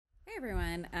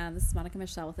everyone. This is Monica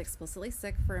Michelle with Explicitly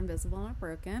Sick for Invisible Not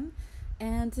Broken.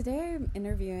 And today I'm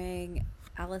interviewing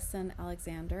Allison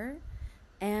Alexander.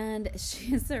 And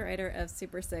she is the writer of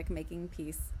Super Sick Making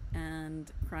Peace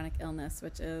and Chronic Illness,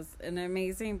 which is an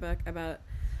amazing book about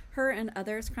her and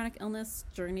others' chronic illness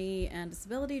journey and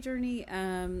disability journey,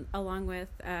 along with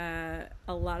a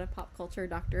lot of pop culture,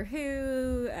 Doctor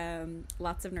Who,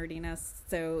 lots of nerdiness.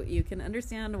 So you can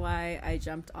understand why I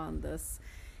jumped on this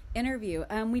interview.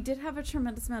 We did have a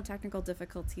tremendous amount of technical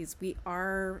difficulties. We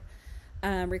are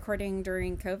recording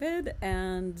during COVID,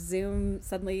 and Zoom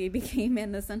suddenly became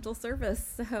an essential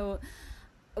service. So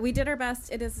we did our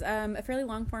best. It is a fairly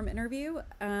long form interview.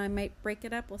 I might break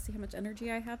it up. We'll see how much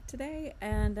energy I have today.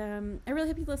 And I really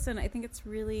hope you listen. I think it's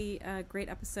really a great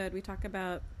episode. We talk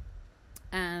about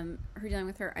her dealing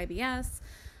with her IBS,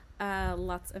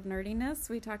 lots of nerdiness.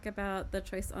 We talk about the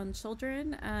choice on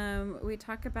children. We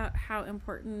talk about how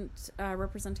important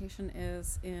representation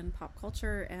is in pop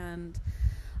culture, and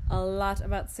a lot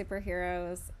about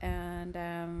superheroes. And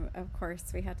of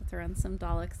course, we had to throw in some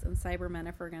Daleks and Cybermen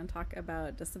if we're going to talk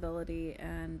about disability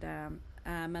and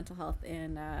mental health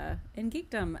in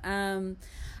geekdom.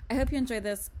 I hope you enjoy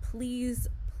this. Please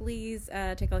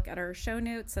take a look at our show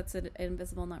notes. That's at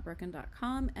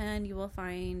invisiblenotbroken.com, and you will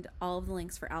find all of the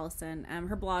links for Allison.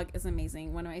 Her blog is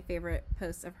amazing. One of my favorite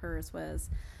posts of hers was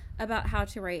about how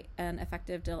to write an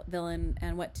effective villain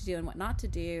and what to do and what not to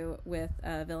do with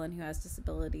a villain who has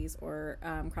disabilities or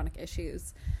chronic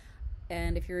issues.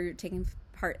 And if you're taking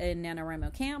part in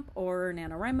NaNoWriMo Camp or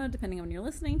NaNoWriMo, depending on when you're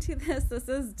listening to this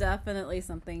is definitely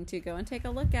something to go and take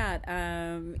a look at.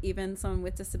 Even someone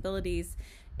with disabilities,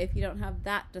 if you don't have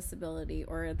that disability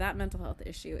or that mental health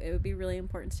issue, it would be really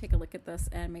important to take a look at this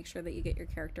and make sure that you get your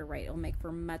character right. It'll make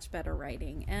for much better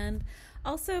writing and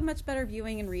also much better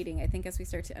viewing and reading. I think as we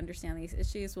start to understand these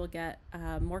issues, we'll get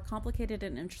more complicated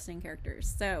and interesting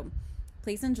characters. So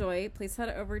please enjoy. Please head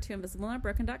over to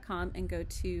invisiblenotbroken.com and go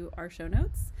to our show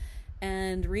notes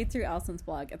and read through Allison's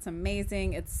blog. It's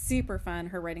amazing. It's super fun.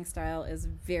 Her writing style is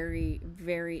very,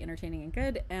 very entertaining and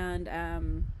good.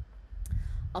 And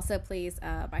also, please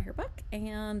buy her book.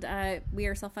 And we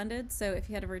are self-funded, so if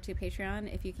you head over to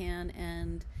Patreon, if you can,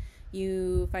 and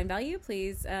you find value,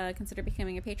 please consider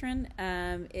becoming a patron.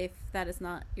 If that is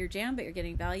not your jam, but you're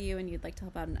getting value and you'd like to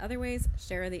help out in other ways,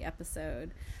 share the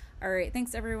episode. All right,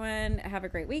 thanks, everyone. Have a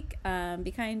great week.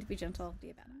 Be kind, be gentle, be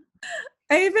a badass.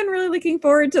 I've been really looking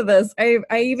forward to this. I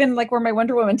even wear my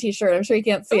Wonder Woman t-shirt. I'm sure you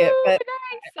can't see it, but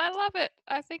nice. I love it.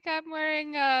 I think I'm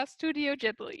wearing Studio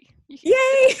Ghibli. You can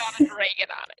yay! see Donald Reagan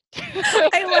on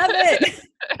it. I love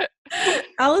it.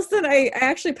 Allison, I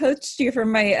actually poached you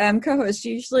from my co-host.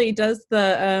 She usually does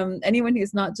the anyone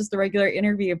who's not just the regular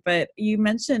interview, but you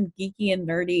mentioned geeky and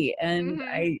nerdy, and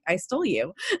I stole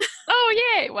you.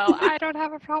 Oh, yay. Well, I don't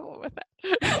have a problem with that.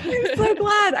 I'm so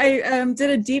glad. I did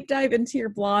a deep dive into your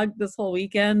blog this whole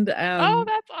weekend. Oh,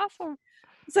 that's awesome.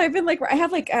 So I've been I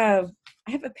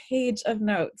have a page of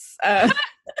notes.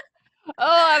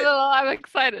 Oh, I'm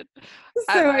excited.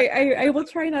 So I will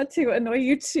try not to annoy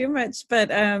you too much,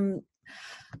 but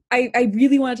I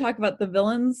really want to talk about the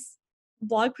villains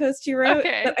blog post you wrote.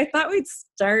 Okay. But I thought we'd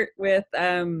start with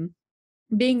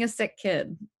being a sick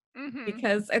kid,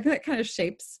 because I think that kind of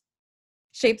shapes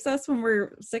us when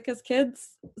we're sick as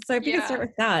kids. So I think we could start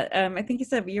with that. I think you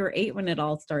said you were 8 when it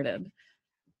all started.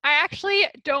 I actually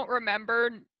don't remember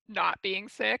not being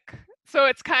sick, so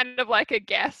it's kind of like a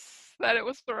guess that it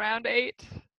was around 8.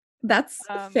 That's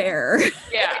fair.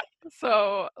 Yeah.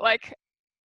 So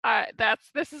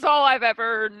this is all I've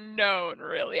ever known,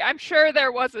 really. I'm sure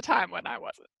there was a time when I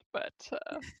wasn't, but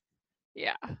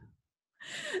yeah.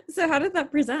 So how did that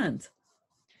present?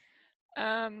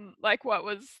 What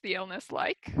was the illness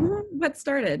like? What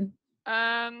started?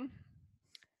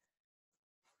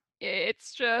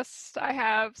 It's just I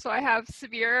have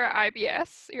severe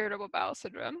IBS, irritable bowel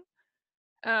syndrome.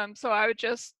 So I would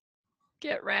just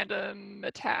get random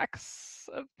attacks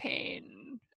of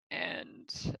pain,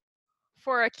 and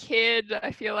for a kid,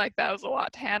 I feel like that was a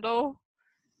lot to handle.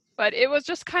 But it was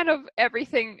just kind of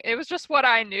everything. It was just what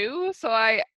I knew, so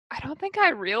I don't think I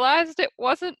realized it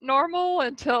wasn't normal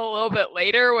until a little bit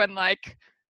later when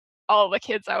all the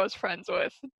kids I was friends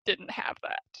with didn't have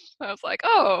that. I was like,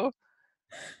 oh,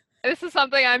 this is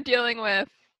something I'm dealing with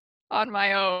on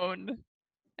my own.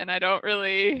 And I don't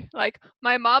really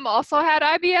my mom also had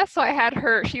IBS, so I had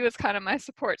her. She was kind of my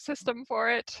support system for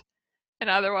it.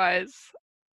 And otherwise,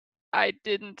 I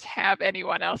didn't have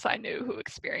anyone else I knew who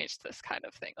experienced this kind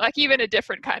of thing, even a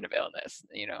different kind of illness,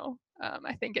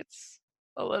 I think it's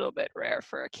a little bit rare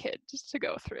for a kid just to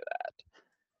go through that.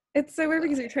 It's so weird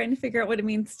because you're trying to figure out what it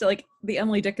means to like the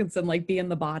Emily Dickinson, like be in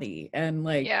the body, and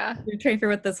like Yeah. you're trying to figure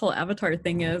out what this whole avatar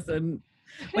thing is. And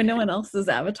when no one else's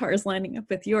avatar is lining up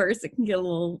with yours, it can get a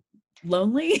little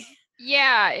lonely.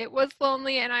 Yeah, it was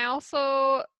lonely, and I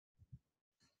also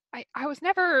I was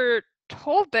never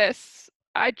told this.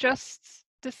 I just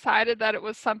decided that it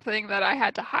was something that I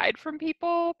had to hide from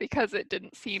people because it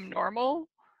didn't seem normal.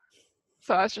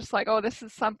 So I was just like, oh, this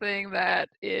is something that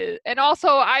is, and also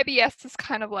IBS is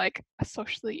kind of like a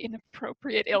socially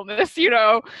inappropriate illness, you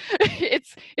know.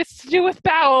 It's to do with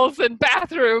bowels and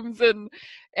bathrooms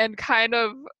and kind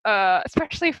of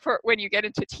especially for when you get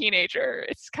into teenager,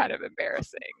 it's kind of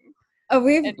embarrassing. Oh,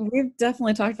 we've And we've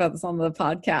definitely talked about this on the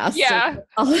podcast. yeah,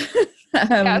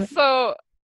 yeah. um, So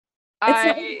it's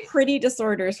not I pretty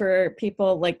disorders where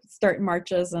people like start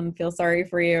marches and feel sorry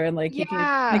for you, and like you can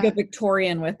like go yeah,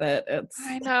 Victorian with it. It's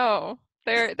I know.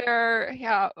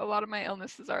 Yeah, a lot of my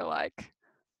illnesses are like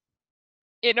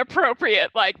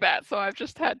inappropriate like that. So I've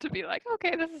just had to be like,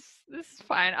 okay, this is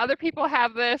fine. Other people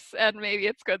have this, and maybe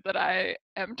it's good that I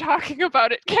am talking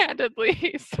about it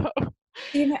candidly. So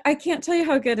I can't tell you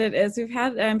how good it is. We've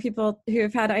had people who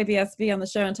have had IBSV on the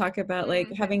show and talk about like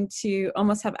mm, having to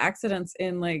almost have accidents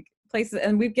in like places,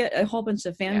 and we get a whole bunch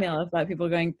of fan yeah, mail about people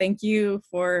going, "Thank you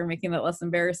for making that less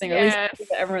embarrassing," or at least yes,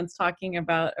 that everyone's talking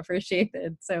about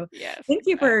appreciated. So, yes, thank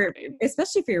you for, exactly.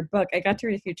 especially for your book. I got to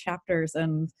read a few chapters,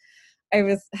 and I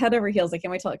was head over heels. I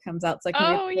can't wait till it comes out so I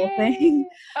can read Oh the whole thing. yay!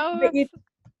 Oh, But you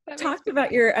that makes talked me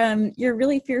about your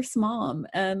really fierce mom,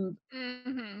 and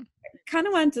hmm kind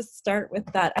of wanted to start with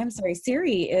that. I'm sorry,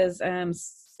 Siri is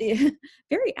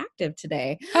very active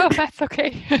today. Oh, that's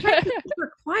okay. Trying to keep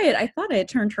her quiet. I thought I had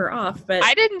turned her off, but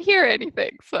I didn't hear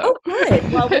anything, so oh,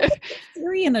 good. Well, we'll just put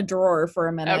Siri in a drawer for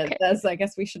a minute, okay. as I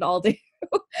guess we should all do.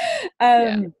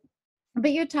 Yeah. um,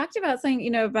 but you talked about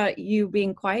saying, about you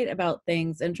being quiet about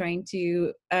things and trying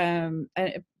to,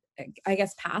 I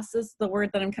guess pass is the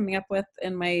word that I'm coming up with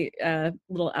in my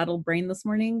little addled brain this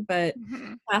morning, but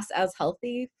Mhm. pass as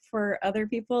healthy for other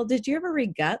people. Did you ever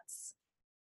read Guts?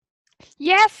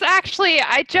 Yes, actually,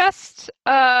 I just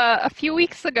a few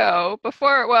weeks ago,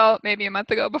 well, maybe a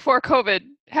month ago, before COVID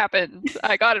happened,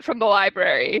 I got it from the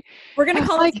library. We're I gonna was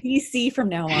call like, it BC from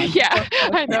now on. yeah,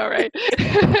 I know, right?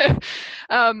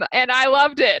 And I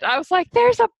loved it. I was like,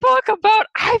 there's a book about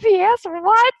IBS.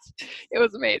 What? It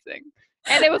was amazing.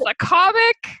 And it was a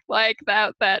comic like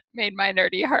that made my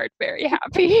nerdy heart very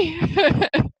happy.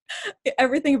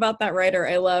 Everything about that writer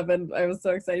I love, and I was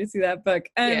so excited to see that book.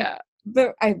 Yeah.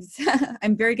 But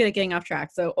I'm very good at getting off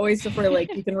track, so always feel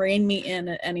like you can rein me in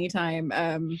at any time.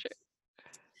 Sure.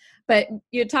 But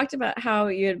you had talked about how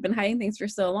you had been hiding things for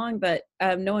so long that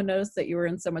no one noticed that you were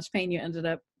in so much pain. You ended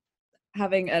up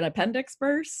having an appendix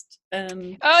burst,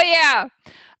 and Oh yeah.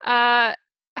 I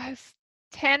was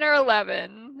 10 or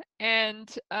 11,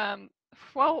 and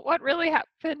well, what really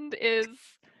happened is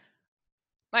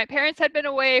my parents had been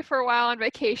away for a while on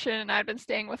vacation, and I'd been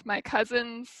staying with my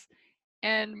cousins,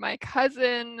 and my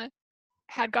cousin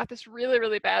had got this really,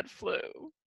 really bad flu.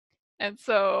 And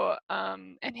so,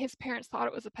 and his parents thought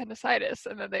it was appendicitis,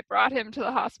 and then they brought him to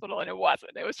the hospital, and it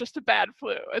wasn't. It was just a bad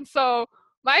flu. And so,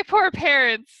 my poor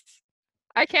parents,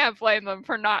 I can't blame them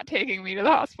for not taking me to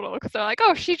the hospital because they're like,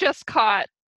 oh, she just caught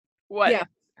what yeah,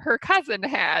 her cousin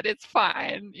had. It's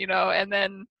fine, you know. And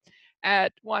then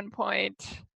at one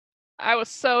point, I was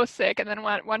so sick, and then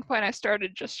at one point, I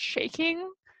started just shaking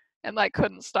and like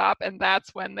couldn't stop. And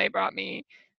that's when they brought me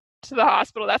to the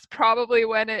hospital. That's probably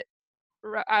when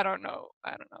I don't know.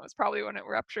 It's probably when it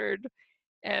ruptured,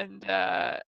 and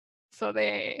so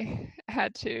they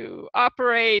had to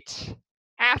operate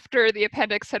after the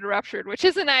appendix had ruptured, which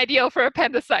isn't ideal for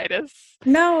appendicitis.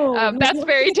 no, That's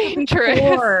very dangerous.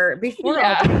 before all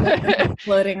Yeah. the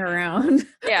floating around.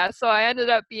 Yeah. So I ended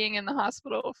up being in the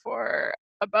hospital for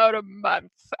about a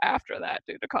month after that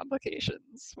due to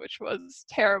complications, which was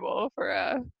terrible for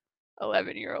a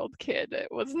 11-year-old kid. It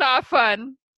was not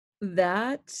fun.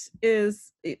 That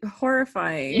is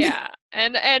horrifying. Yeah,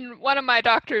 and one of my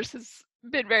doctors has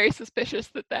been very suspicious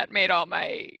that that made all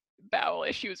my bowel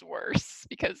issues worse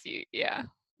because you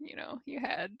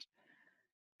had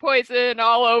poison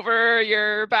all over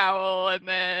your bowel, and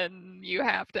then you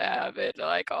have to have it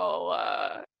like all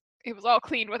it was all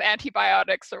cleaned with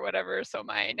antibiotics or whatever, so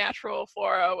my natural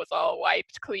flora was all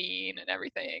wiped clean and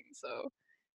everything. So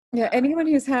Yeah, uh, anyone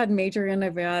who's had major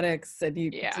antibiotics and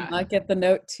you do yeah, not get the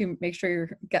note to make sure your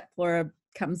gut flora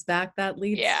comes back, that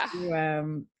leads yeah,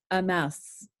 to a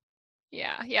mess.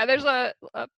 yeah. There's a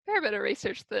fair bit of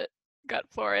research that gut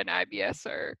flora and IBS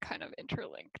are kind of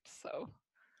interlinked. So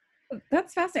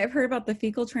That's fascinating. I've heard about the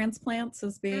fecal transplants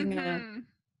as being hmm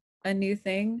a new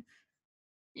thing.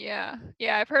 Yeah.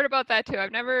 Yeah, I've heard about that too.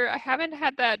 I haven't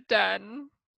had that done.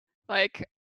 Like,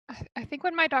 I think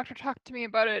when my doctor talked to me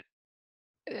about it,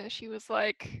 she was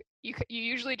like, you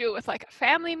usually do it with like a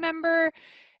family member,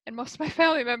 and most of my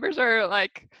family members are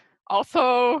like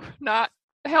also not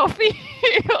healthy.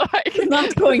 Like,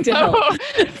 Not going to so help.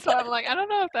 so I'm like, I don't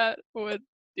know if that would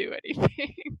do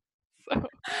anything. So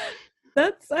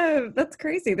That's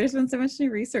crazy. There's been so much new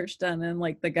research done in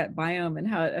like the gut biome and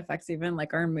how it affects even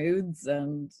like our moods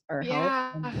and our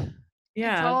health. yeah, it's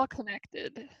Yeah. all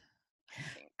connected, I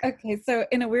think. Okay, so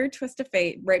in a weird twist of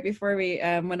fate, right before we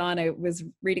went on, I was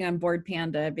reading on Board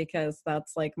Panda because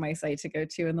that's like my site to go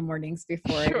to in the mornings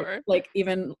before I Sure. like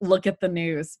even look at the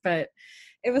news. But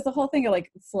it was a whole thing of like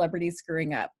celebrities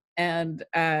screwing up and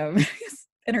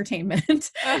entertainment. And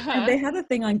Uh-huh. they had a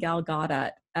thing on Gal Gadot,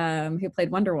 who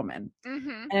played Wonder Woman.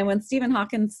 Mhm. And when Stephen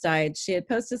Hawkins died, she had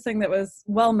posted this thing that was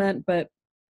well meant but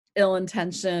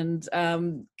ill-intentioned.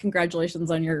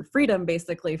 Congratulations on your freedom,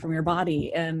 basically, from your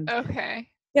body. And Okay.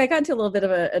 yeah, I got into a little bit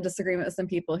of a disagreement with some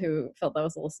people who felt that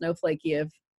was a little snowflakey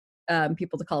of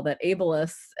people to call that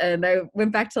ableist. And I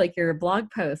went back to like your blog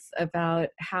posts about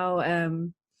how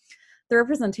the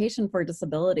representation for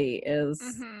disability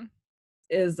Mhm.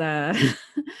 is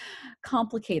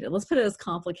complicated. Let's put it as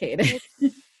complicated.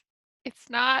 It's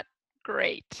not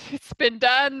great. It's been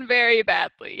done very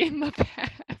badly in the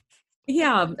past.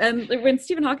 Yeah, and when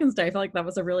Stephen Hawkins died, I felt like that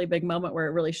was a really big moment where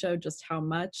it really showed just how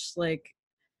much like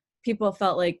people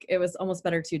felt like it was almost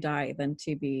better to die than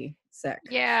to be sick.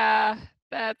 Yeah,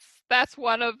 that's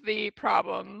one of the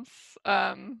problems.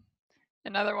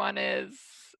 Another one is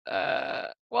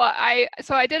well, I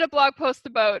did a blog post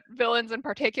about villains in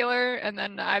particular, and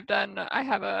then I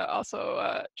have a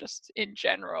also just in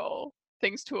general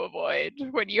things to avoid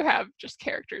when you have just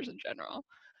characters in general.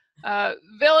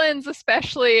 Villains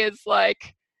especially is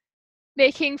like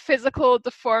making physical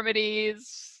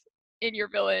deformities in your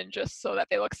villain just so that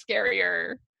they look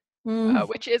scarier, Mm.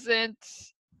 which isn't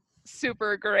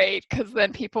super great because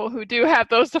then people who do have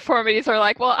those deformities are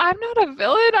like, well, I'm not a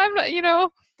villain. I'm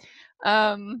not,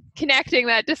 connecting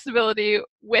that disability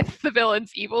with the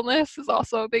villain's evilness is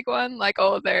also a big one. Like,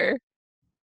 oh, they're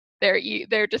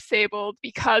disabled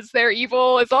because they're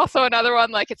evil is also another one.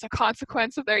 Like, it's a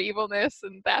consequence of their evilness,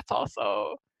 and that's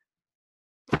also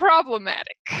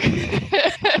problematic.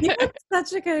 You know,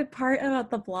 such a good part about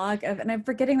the blog of, and I'm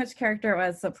forgetting which character it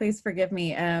was, so please forgive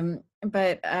me.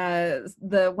 But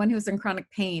the one who was in chronic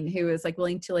pain, who is like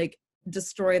willing to like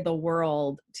destroy the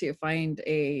world to find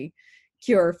a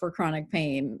cure for chronic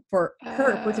pain for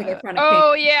her particular chronic pain.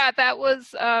 Oh yeah, that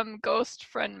was Ghost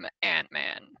from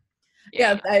Ant-Man.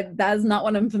 Yeah, Yeah. that is not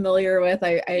what I'm familiar with.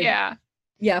 I Yeah.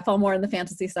 yeah, fall more on the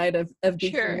fantasy side of Sure.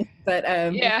 geekiness. But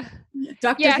Yeah.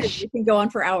 Doctor Yeah. Who, we can go on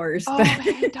for hours. Oh But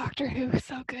man, Doctor Who,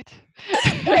 so good.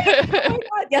 oh my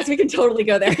God, yes, we can totally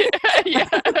go there. Yeah.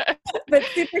 But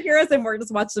superheroes, I'm more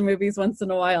just watch the movies once in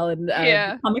a while, and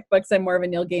Yeah. comic books, I'm more of a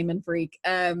Neil Gaiman freak.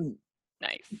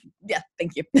 Nice. Yeah,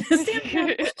 thank you.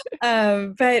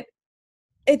 But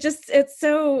it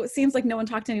so seems like no one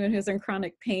talked to anyone who's in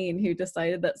chronic pain who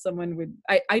decided that someone would.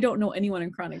 I don't know anyone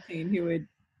in chronic pain who would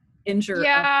injure others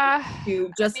Yeah. to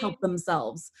I just mean, help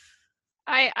themselves.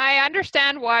 I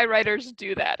understand why writers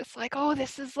do that. It's like, oh,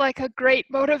 this is like a great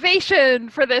motivation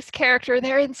for this character.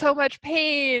 They're in so much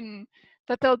pain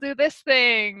that they'll do this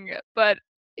thing. But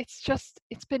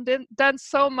it's been done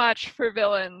so much for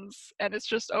villains, and it's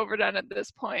just overdone at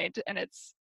this point, and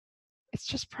it's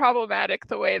just problematic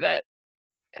the way that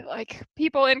like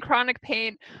people in chronic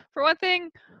pain, for one thing,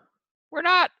 we're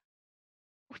not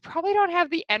we probably don't have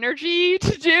the energy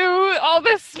to do all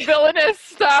this villainous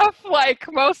stuff. Like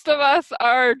most of us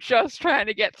are just trying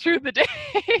to get through the day.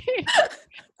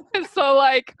 So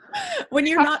like When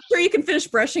you're not sure you can finish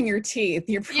brushing your teeth,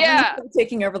 you're probably yeah. not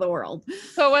taking over the world.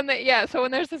 So when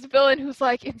there's this villain who's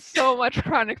like in so much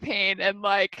chronic pain and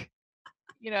like,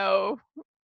 you know,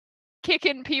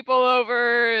 kicking people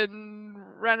over and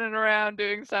running around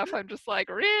doing stuff, I'm just like,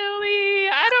 really?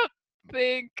 I don't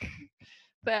think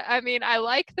that. I mean, I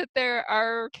like that there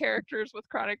are characters with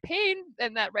chronic pain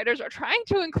and that writers are trying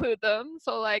to include them.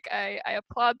 So like I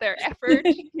applaud their effort.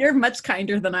 You're much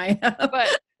kinder than I am.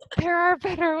 But there are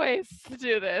better ways to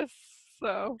do this.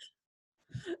 So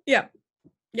Yeah.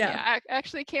 yeah, I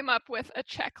actually came up with a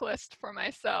checklist for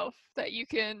myself that you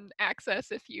can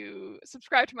access if you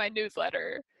subscribe to my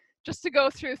newsletter, just to go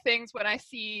through things when I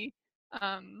see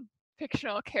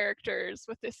fictional characters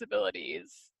with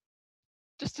disabilities,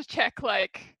 just to check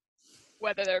like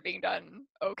whether they're being done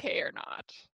okay or not.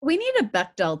 We need a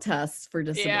Bechdel test for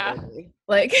Yeah. disability.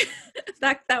 Like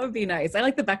that would be nice. I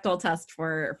like the Bechdel test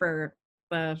for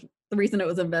the reason it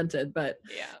was invented, but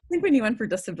Yeah. I think we need one for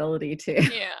disability too.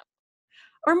 Yeah.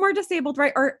 Or more disabled,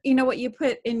 right? Or what you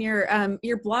put in your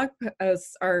blog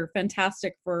posts are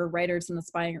fantastic for writers and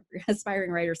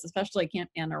aspiring writers, especially Camp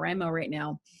NaNoWriMo right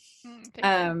now. Thank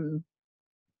you.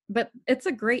 But it's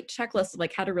a great checklist of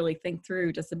like how to really think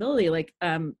through disability, like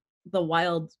the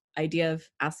wild idea of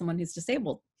ask someone who's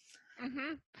disabled.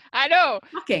 I know.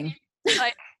 Shocking.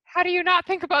 Like, how do you not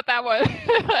think about that one?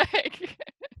 Like,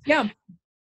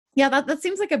 yeah, that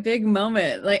seems like a big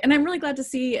moment. Like, and I'm really glad to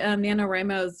see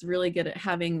NaNoWriMo is really good at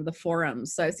having the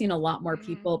forums. So I've seen a lot more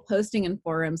people posting in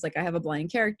forums, like I have a blind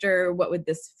character, what would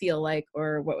this feel like,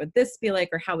 or what would this be like,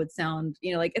 or how would sound,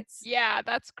 like it's. Yeah,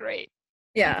 that's great.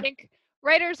 Yeah. I think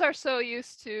writers are so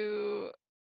used to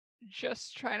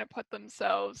just trying to put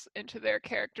themselves into their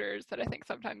characters that I think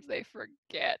sometimes they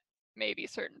forget maybe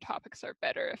certain topics are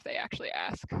better if they actually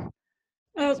ask.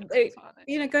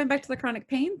 Going back to the chronic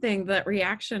pain thing, that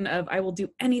reaction of I will do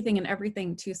anything and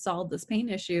everything to solve this pain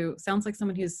issue sounds like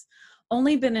someone who's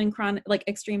only been in chronic, like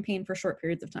extreme pain for short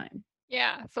periods of time.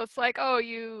 Yeah, so it's like,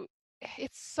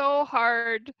 it's so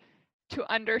hard to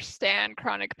understand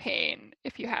chronic pain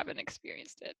if you haven't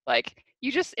experienced it. Like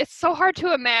it's so hard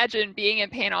to imagine being in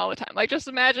pain all the time. Like just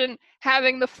imagine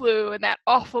having the flu and that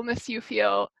awfulness you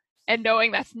feel and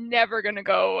knowing that's never going to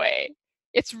go away.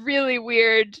 It's really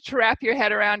weird to wrap your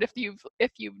head around if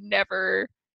you've never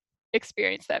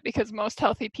experienced that, because most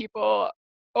healthy people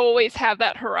always have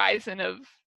that horizon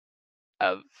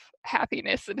of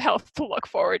happiness and health to look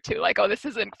forward to. Like, oh, this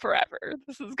isn't forever.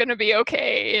 This is going to be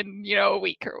okay in, a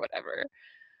week or whatever.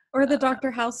 Or the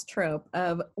Dr. House trope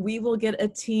of we will get a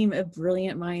team of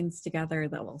brilliant minds together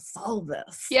that will solve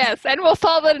this. Yes, and we'll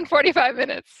solve it in 45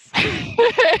 minutes.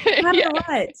 No matter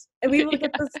what. And we will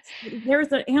get this,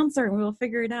 there's an answer and we will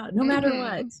figure it out no matter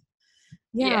what.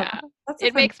 Yeah.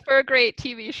 It makes for a great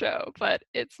TV show, but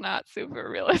it's not super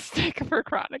realistic for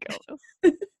chronic illness.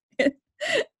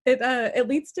 It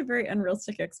leads to very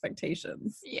unrealistic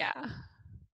expectations. Yeah,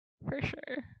 for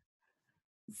sure.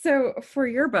 So for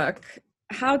your book,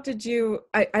 how did you,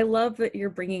 I love that you're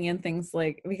bringing in things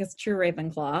like, because True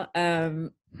Ravenclaw,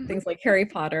 things like Harry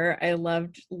Potter. I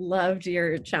loved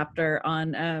your chapter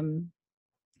on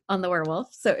the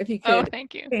werewolf. So if you could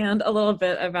thank you. expand a little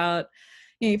bit about,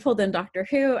 you pulled in Doctor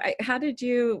Who. How did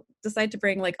you decide to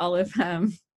bring like all of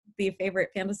the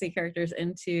favorite fantasy characters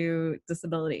into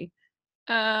disability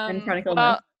and chronic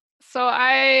illness? So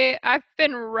I've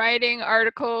been writing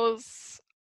articles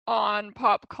on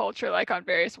pop culture, like on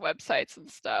various websites and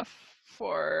stuff,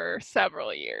 for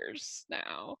several years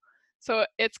now. So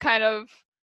it's kind of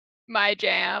my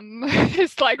jam.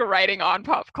 It's like writing on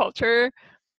pop culture.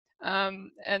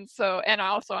 And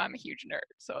also I'm a huge nerd,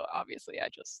 so obviously I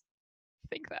just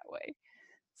think that way.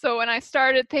 So when I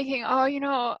started thinking,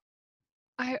 I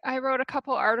wrote a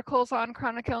couple articles on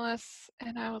chronic illness,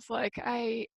 and I was like,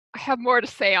 I have more to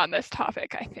say on this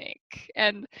topic, I think.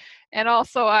 And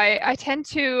also I tend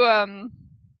to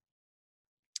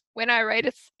when I write,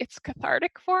 it's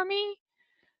cathartic for me.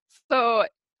 So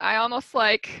I almost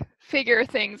like figure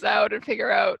things out and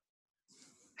figure out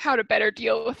how to better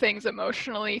deal with things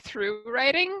emotionally through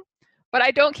writing. But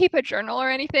I don't keep a journal or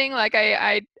anything. Like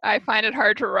I find it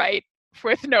hard to write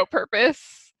with no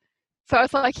purpose. So I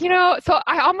was like, so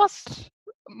I almost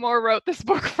more wrote this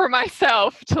book for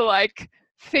myself to like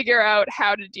figure out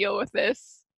how to deal with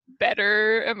this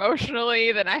better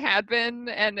emotionally than I had been.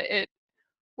 And it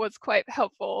was quite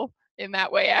helpful in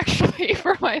that way, actually,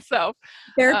 for myself.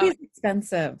 Therapy is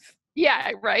expensive.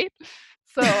 Yeah, right?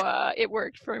 So it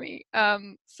worked for me.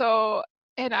 And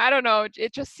I don't know,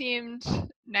 it just seemed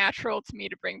natural to me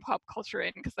to bring pop culture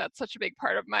in because that's such a big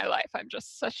part of my life. I'm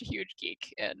just such a huge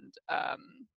geek, and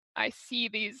I see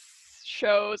these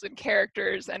shows and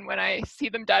characters, and when I see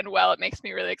them done well, it makes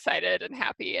me really excited and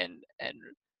happy and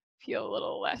feel a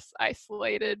little less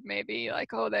isolated, maybe.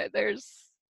 Like, oh,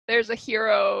 there's a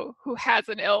hero who has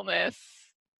an illness.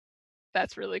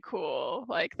 That's really cool.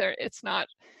 Like, the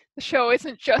show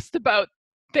isn't just about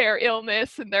their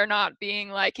illness, and they're not being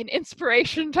like an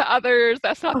inspiration to others.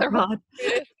 That's not their whole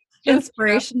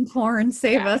inspiration porn.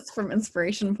 Save us from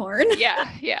inspiration porn.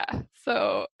 Yeah.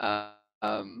 So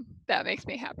that makes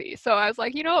me happy. So I was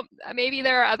like, maybe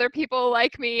there are other people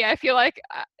like me. I feel like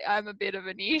I'm a bit of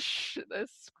a niche,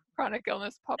 this chronic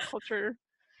illness pop culture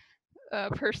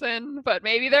person, but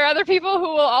maybe there are other people who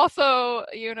will also,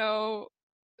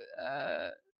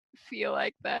 feel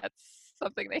like that's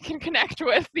something they can connect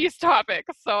with, these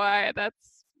topics. So I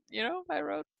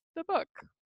wrote the book.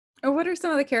 What are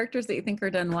some of the characters that you think are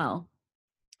done well?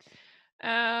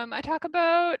 I talk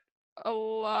about a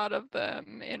lot of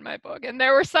them in my book, and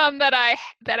there were some that I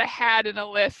had in a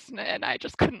list and I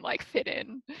just couldn't like fit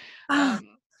in. Ah,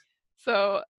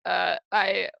 So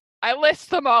I list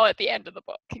them all at the end of the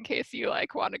book in case you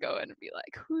like want to go in and be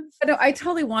like, who's no, I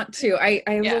totally want to. I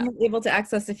was yeah. only able to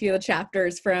access a few of the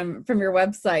chapters from your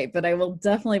website, but I will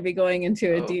definitly be going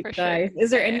into a Oh, deep for sure. dive.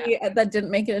 Is there Yeah. any that didn't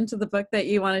make it into the book that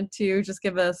you wanted to just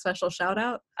give a special shout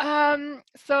out?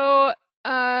 So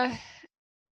are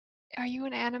you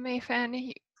an anime fan?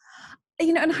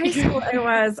 You know, in high school I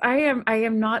was. I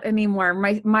am not anymore.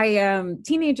 My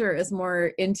teenager is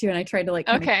more into, and I tried to like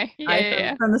kind of Okay. Yeah, eye yeah,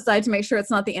 yeah. from the side to make sure it's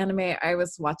not the anime I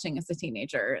was watching as a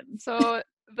teenager. And So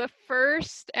the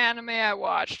first anime I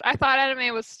watched, I thought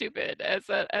anime was stupid as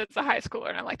a high schooler,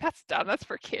 and I'm like, that's dumb, that's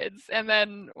for kids. And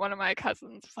then one of my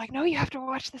cousins was like, no, you have to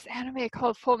watch this anime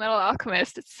called Full Metal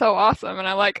Alchemist. It's so awesome. And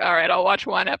I'm like, all right, I'll watch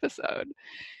one episode.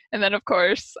 And then of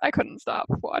course I couldn't stop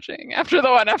watching after the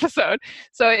one episode.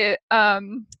 So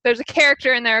there's a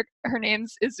character in there. Her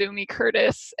name's Izumi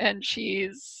Curtis, and she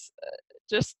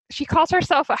calls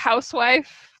herself a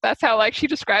housewife. That's how like she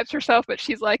describes herself, but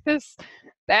she's like this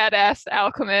badass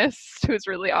alchemist who's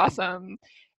really awesome.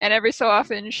 And every so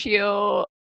often she'll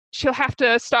have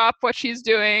to stop what she's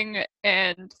doing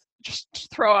and just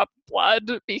throw up blood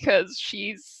because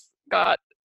she's got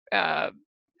I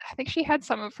think she had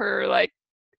some of her like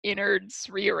innards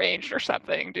rearranged or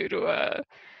something due to a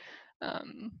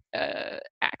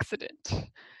accident.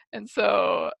 And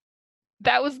so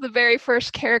that was the very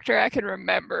first character I can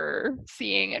remember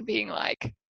seeing and being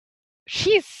like,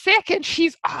 she's sick and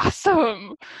she's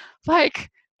awesome. Like,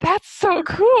 that's so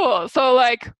cool. So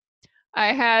like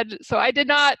I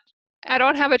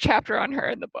don't have a chapter on her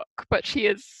in the book, but she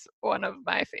is one of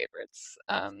my favorites.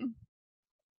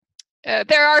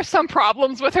 There are some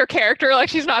problems with her character, like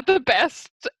she's not the best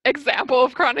example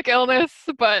of chronic illness,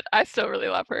 but I still really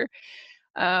love her.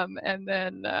 And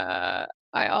then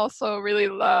I also really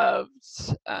loved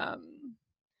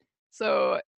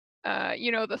so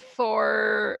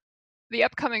the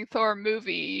upcoming Thor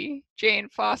movie. Jane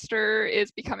Foster is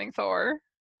becoming Thor.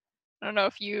 I don't know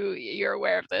if you're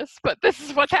aware of this, but this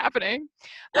is what's happening.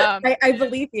 I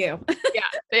believe you.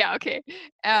 Yeah, okay.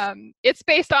 It's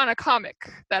based on a comic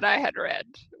that I had read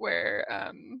where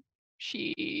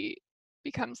she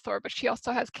becomes Thor, but she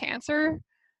also has cancer.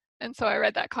 And so I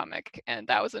read that comic, and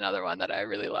that was another one that I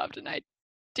really loved, and I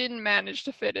didn't manage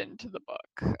to fit into the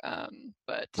book.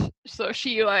 But so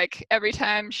she like every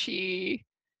time she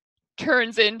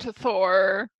turns into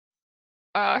Thor,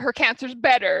 her cancer's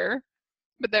better,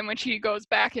 but then when she goes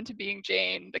back into being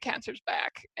Jane, the cancer's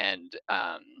back, and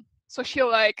so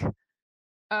she'll like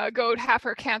go have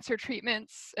her cancer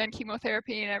treatments and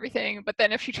chemotherapy and everything, but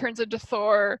then if she turns into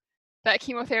Thor, that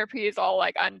chemotherapy is all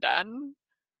like undone.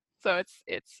 So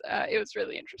it was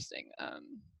really interesting,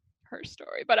 her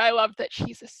story. But I love that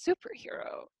she's a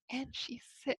superhero and she's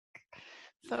sick.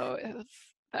 So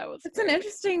that was It's an very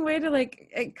interesting way to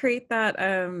like create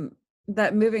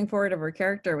that moving forward of her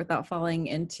character without falling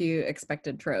into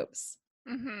expected tropes.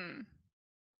 mm-hmm.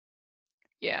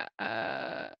 Yeah.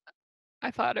 I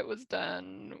thought it was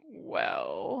done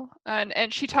well.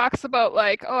 And she talks about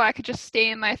like, oh, I could just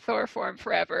stay in my Thor form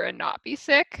forever and not be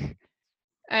sick.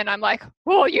 And I'm like,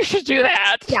 well, you should do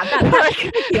that. Yeah, that's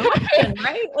the option,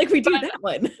 right? Like we do that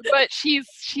one. But she's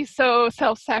so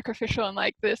self-sacrificial, and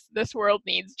like this world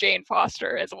needs Jane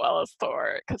Foster as well as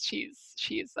Thor, because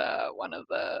she's one of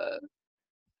the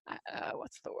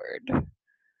what's the word?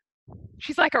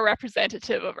 She's like a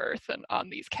representative of Earth and on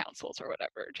these councils or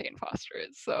whatever Jane Foster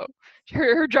is. So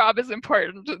her job is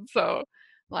important, and so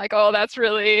like, oh, that's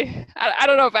really I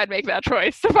don't know if I'd make that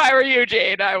choice if I were you,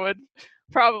 Jane. I would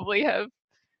probably have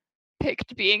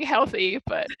picked being healthy,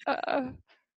 but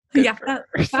Yeah, that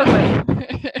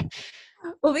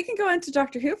well, we can go into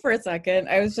Doctor Who for a second.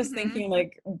 I was just mm-hmm. thinking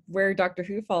like where Doctor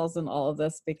Who falls in all of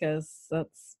this, because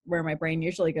that's where my brain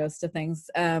usually goes to things.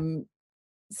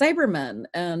 Cybermen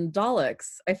and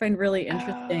Daleks I find really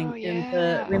interesting in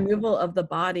the removal of the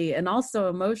body and also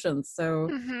emotions. So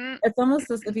mm-hmm. it's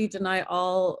almost as if you deny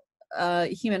all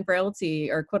human frailty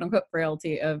or quote unquote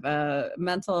frailty of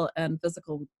mental and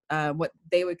physical, what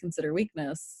they would consider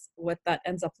weakness, what that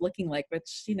ends up looking like,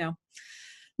 which,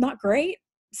 not great.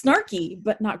 Snarky,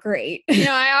 but not great.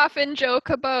 I often joke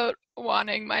about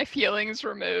wanting my feelings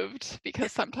removed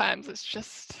because sometimes it's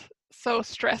just so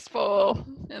stressful,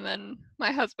 and then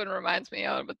my husband reminds me,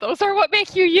 oh, but those are what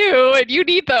make you you, and you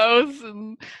need those,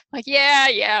 and like,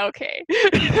 yeah, okay.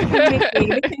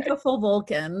 We can go full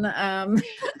Vulcan.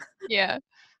 Yeah,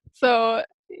 so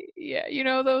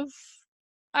yeah, those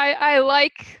I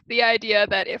like the idea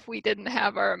that if we didn't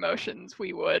have our emotions,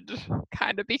 we would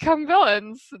kind of become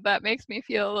villains. That makes me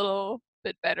feel a little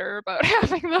bit better about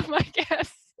having them, I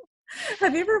guess.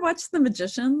 Have you ever watched The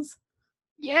Magicians?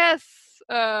 Yes.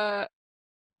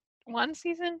 One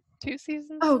season, two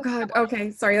seasons. Oh I think I God. watched.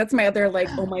 Okay. Sorry. That's my other like,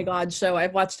 oh my God show.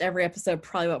 I've watched every episode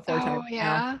probably about four Oh times now.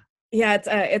 yeah. Yeah,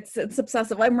 it's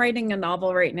obsessive. I'm writing a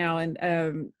novel right now, and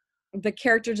the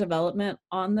character development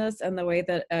on this and the way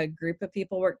that a group of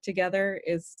people work together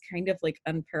is kind of like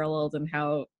unparalleled in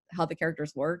how the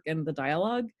characters work and the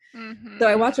dialogue. So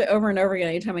I Mhm. watch it over and over again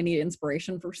anytime I need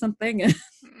inspiration for something. And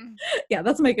Mhm. yeah,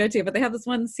 that's my go-to. But they have this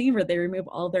one scene where they remove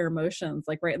all their emotions,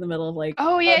 like right in the middle of like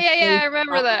Oh a yeah, yeah, yeah. big I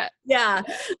remember drama. that. Yeah,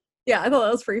 yeah, I thought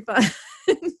that was pretty fun.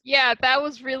 Yeah, that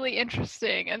was really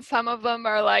interesting. And some of them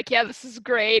are like, yeah, this is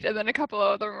great. And then a couple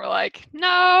of them were like,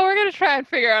 no, we're going to try and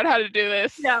figure out how to do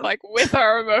this Yeah. like with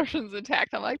our emotions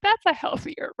intact. I'm like, that's a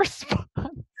healthier response.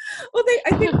 Well,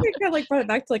 I think they kind of like brought it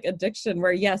back to like addiction,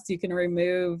 where yes, you can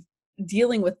remove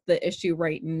dealing with the issue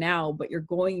right now, but you're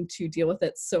going to deal with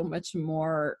it so much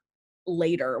more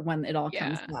later when it all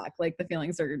comes Yeah. back. Like the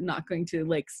feelings are not going to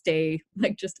like stay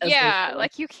like just as they Yeah, were.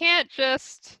 like you can't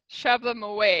just shove them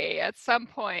away. At some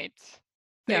point,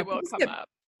 they Yeah, will things come get up.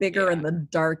 bigger Yeah. in the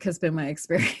dark has been my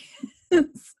experience.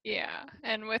 Yeah.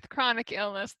 And with chronic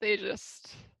illness, they just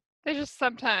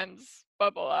sometimes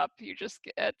bubble up. You just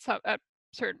get at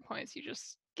certain points you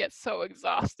just get so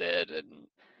exhausted and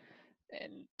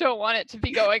don't want it to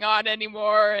be going on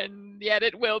anymore, and yet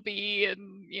it will be,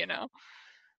 and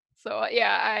so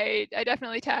yeah, I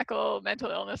definitely tackle mental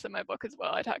illness in my book as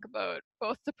well. I talk about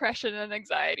both depression and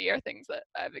anxiety are things that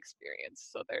I've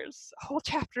experienced, so there's whole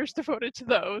chapters devoted to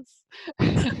those.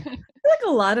 Like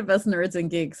a lot of us nerds and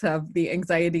geeks have the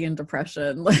anxiety and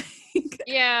depression. Like,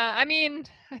 Yeah, I mean,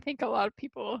 I think a lot of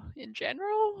people in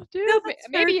general yeah, do. that's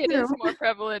very Maybe it is true. more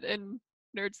prevalent in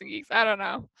nerds and geeks. I don't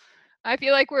know. I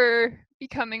feel like we're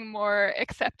becoming more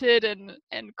accepted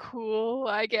and cool,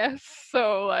 I guess.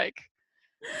 So like,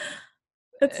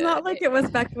 It's not like uh, it was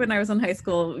back when I was in high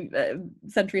school,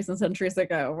 centuries and centuries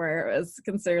ago, where it was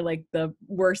considered like the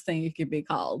worst thing you could be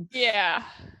called. yeah,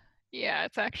 yeah,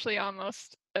 it's actually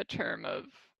almost a term of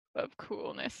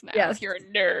coolness now Yes. if you're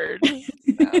a nerd.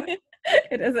 So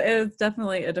It is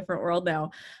definitely a different world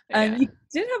now. yeah. You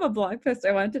did have a blog post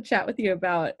I wanted to chat with you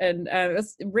about, and it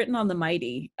was written on the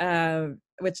Mighty,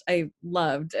 which I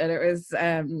loved, and it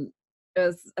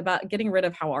was about getting rid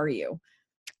of "How are you?"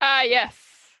 Ah, yes.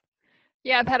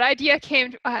 Yeah, that idea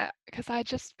came because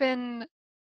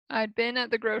I'd been at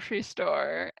the grocery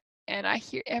store and I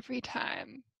hear every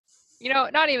time,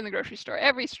 not even the grocery store,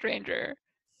 every stranger.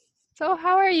 So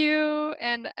how are you?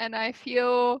 And I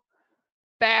feel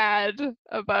bad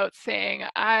about saying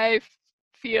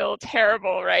feel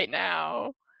terrible right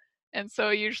now. And so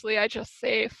usually I just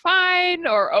say fine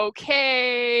or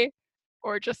okay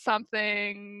or just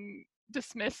something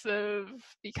dismissive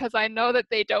because I know that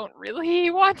they don't really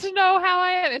want to know how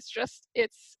I am.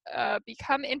 It's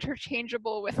become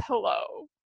interchangeable with hello.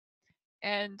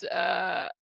 And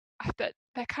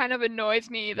that kind of annoys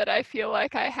me that I feel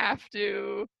like I have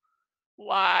to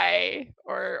lie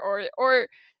or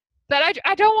that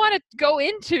I don't want to go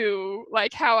into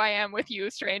like how I am with you,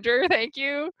 stranger. Thank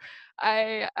you.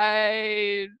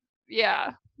 I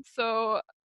yeah. So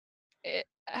it,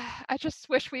 I just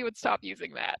wish we would stop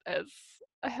using that as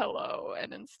a hello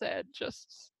and instead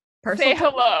just Parcel say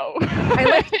tongue. hello. I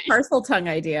like the parcel tongue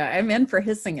idea. I'm in for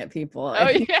hissing at people. I Oh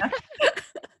think yeah.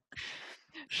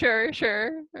 Sure,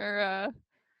 sure. Or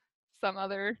some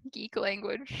other geek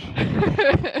language.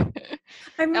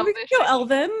 I mean we can Elvish. go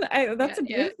Elven. Yeah, That's a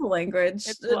yeah. beautiful language.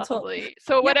 It's lovely.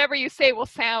 So Yeah, whatever you say will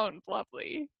sound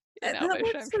lovely in that Elvish,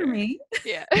 works I'm for sure. me.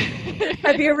 Yeah.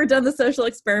 Have you ever done the social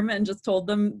experiment and just told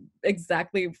them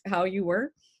exactly how you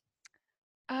were?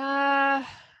 I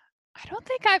don't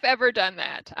think I've ever done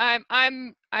that.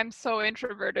 I'm so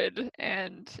introverted,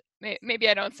 and maybe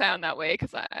I don't sound that way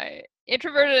because I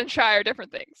introverted and shy are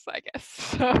different things, I guess.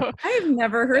 So, I've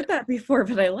never but heard that before,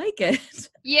 but I like it.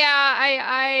 yeah,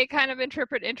 I kind of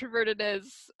interpret introverted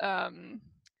as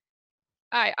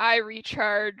I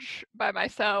recharge by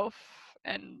myself,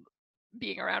 and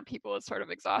being around people is sort of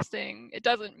exhausting. It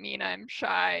doesn't mean I'm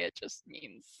shy. It just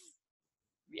means,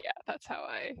 yeah, that's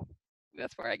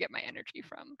where I get my energy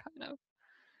from, kind of.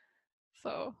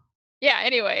 So, yeah,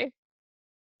 anyway,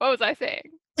 what was I saying?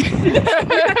 You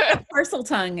talked about parcel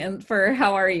tongue and for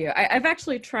how are you? I've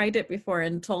actually tried it before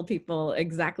and told people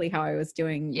exactly how I was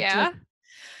doing. Just Yeah?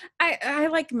 I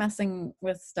like messing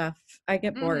with stuff. I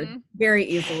get bored Mm-hmm. very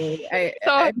easily.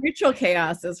 So Neutral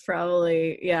chaos is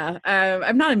probably, yeah.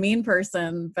 I'm not a mean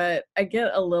person, but I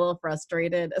get a little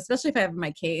frustrated, especially if I have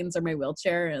my canes or my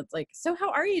wheelchair, and it's like, so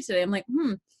how are you today? I'm like,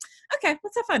 okay,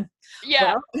 let's have fun.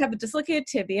 yeah. Well, I have a dislocated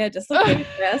tibia, dislocated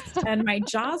wrist, and my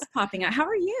jaw's popping out. How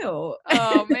are you?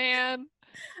 Oh man.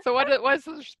 So what was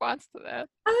the response to that?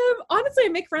 Honestly, I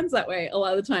make friends that way a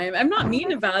lot of the time. I'm not Oh, mean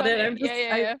that's about it. funny. I'm Yeah, just,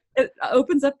 yeah, yeah. it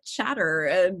opens up chatter,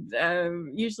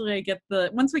 and usually I get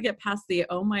once we get past the,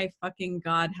 oh my fucking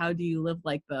god, how do you live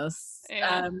like this?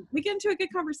 Yeah. We get into a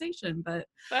good conversation. But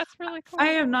That's really I cool.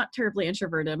 am not terribly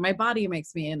introverted. My body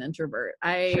makes me an introvert.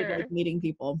 I Sure. like meeting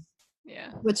people,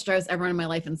 Yeah. which drives everyone in my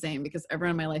life insane because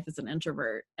everyone in my life is an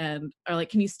introvert and are like,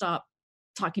 can you stop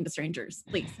talking to strangers,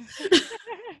 please?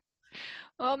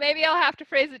 Well, maybe I'll have to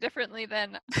phrase it differently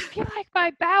then. I feel like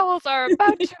my bowels are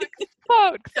about to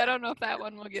explode because I don't know if that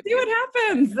one will get See me, what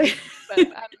happens. but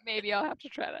maybe I'll have to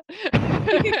try You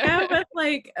could go that. with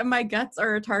like my guts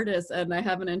are a TARDIS and I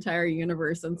have an entire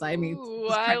universe inside me Ooh,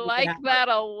 just I trying to get like out, that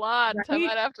a lot. I right?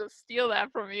 might have to steal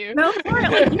that from you. Go for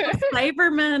it. Like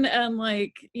Cybermen and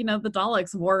like, the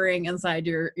Daleks warring inside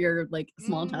your like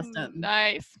small intestine.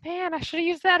 Nice. Man, I should have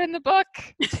used that in the book.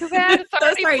 Too bad it's So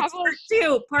already sorry, it's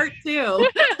published. part two.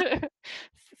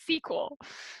 Sequel.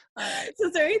 All right. So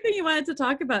is there anything you wanted to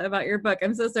talk about your book?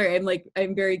 I'm so sorry.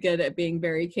 I'm very good at being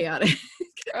very chaotic.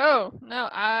 Oh, no.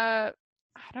 I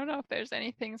don't know if there's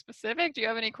anything specific. Do you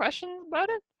have any questions about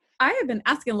it? I have been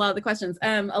asking a lot of the questions.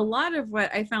 A lot of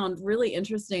what I found really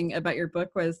interesting about your book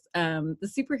was the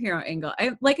superhero angle.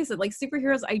 Like I said, like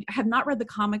superheroes, I have not read the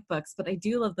comic books, but I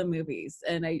do love the movies,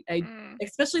 and I Mm,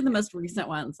 especially the most recent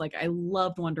ones. Like I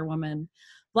loved Wonder Woman.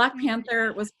 Black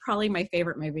Panther was probably my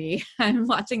favorite movie. I'm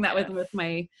watching that yes. with So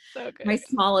my good.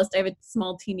 smallest. I have a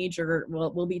small teenager,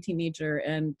 well, will be teenager,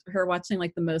 and her watching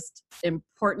like the most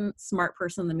important smart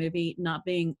person in the movie, not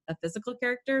being a physical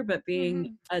character, but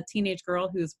being Hmm. a teenage girl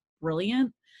who's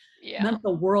brilliant, Yeah. meant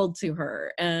the world to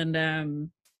her. And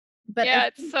but I Yeah,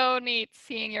 it's think, so neat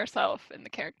seeing yourself in the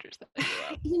characters that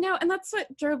you love. and that's what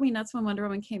drove me nuts when Wonder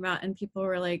Woman came out and people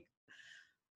were like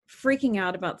freaking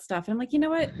out about stuff. And I'm like, you know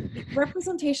what?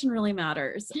 Representation really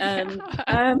matters. Yeah.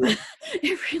 And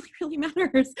it really, really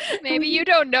matters. And Maybe you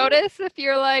don't notice if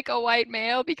you're like a white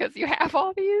male because you have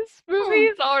all these oh,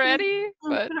 movies already,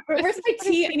 but this where's is my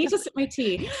pretty tea? I need to sip my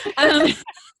tea. Um,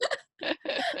 cool.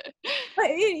 but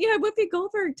Whoopi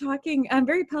Goldberg talking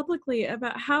very publicly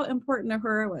about how important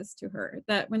Uhura was to her.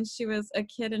 That when she was a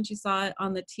kid and she saw it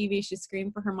on the TV, she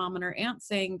screamed for her mom and her aunt,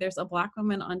 saying, "There's a black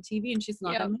woman on TV and she's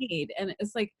not a Yep. maid." And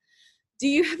it's like, do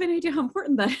you have any idea how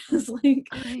important that is? Like,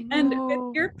 I and with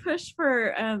know. your push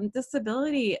for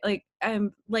disability, like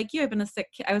you, I've been a sick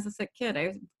kid. I was a sick kid.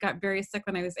 I got very sick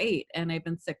when I was 8, and I've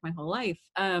been sick my whole life.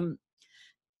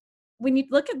 When you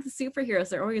look at the superheroes,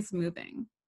 they're always moving,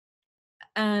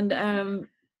 and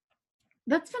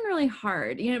that's been really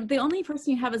hard. The only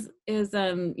person you have is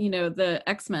the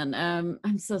X-Men.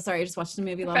 I'm so sorry, I just watched the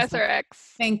movie last Professor night.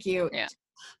 X. Thank you. Yeah.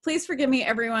 Please forgive me,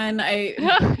 everyone. I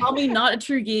call me not a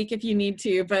true geek if you need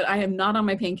to, but I am not on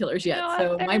my painkillers You yet, know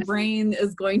what? so my brain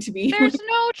is going to be There's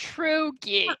no true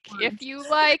geek. If heartworms. you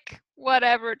like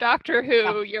whatever Doctor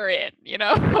Yeah. Who, you're in, you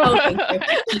know? Oh, thank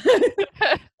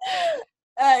you.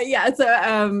 Yeah, so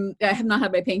I have not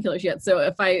had my painkillers yet. So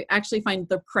if I actually find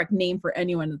the correct name for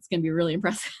anyone, it's going to be really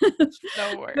impressive. No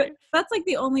But worries. that's like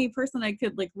the only person I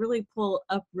could like really pull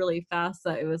up really fast.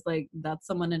 That it was like that's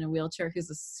someone in a wheelchair who's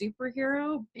a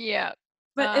superhero. Yeah.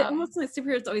 But it almost like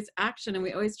superheroes always action, and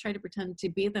we always try to pretend to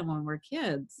be them when we're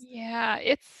kids. Yeah,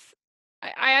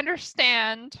 I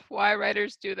understand why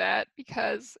writers do that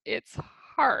because it's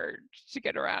hard to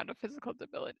get around a physical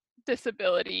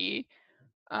disability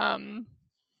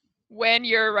when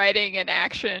you're writing an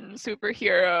action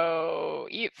superhero,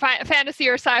 fantasy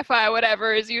or sci-fi,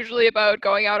 whatever, is usually about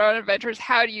going out on adventures.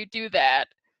 How do you do that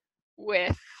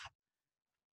with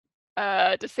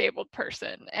a disabled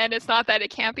person? And it's not that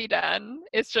it can't be done.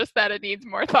 It's just that it needs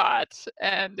more thought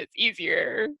and it's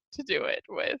easier to do it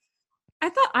with. I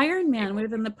thought Iron Man would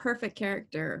have been the perfect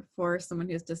character for someone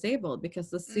who's disabled because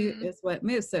the suit is what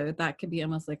moves. So that could be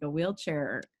almost like a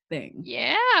wheelchair thing.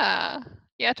 Yeah.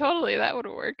 Yeah, totally. That would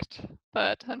have worked.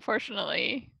 But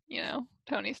unfortunately,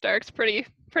 Tony Stark's pretty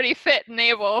fit and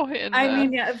able I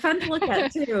mean, yeah, fun to look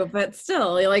at too, but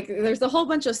still, like, there's a whole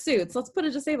bunch of suits. Let's put a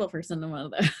disabled person in one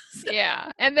of those. Yeah.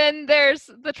 And then there's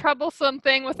the troublesome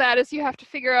thing with that is you have to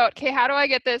figure out, okay, how do I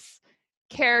get this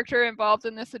character involved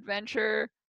in this adventure,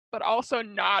 but also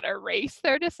not erase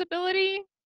their disability?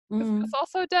 Because that's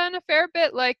also done a fair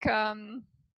bit. Like,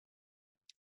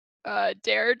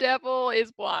 Daredevil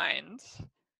is blind,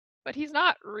 but he's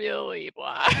not really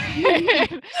blind.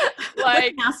 With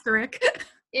Like an asterisk.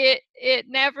 it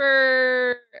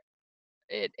never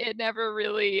it never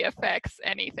really affects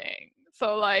anything.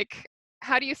 So like,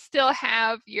 how do you still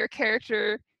have your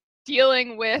character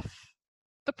dealing with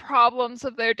the problems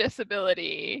of their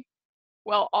disability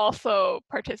while also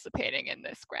participating in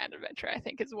this grand adventure? I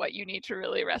think is what you need to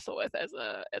really wrestle with as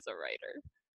a writer.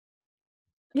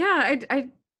 Yeah,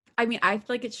 I mean, I feel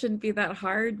like it shouldn't be that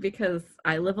hard because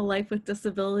I live a life with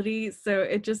disability. So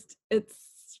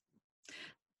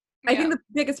I Yeah. think the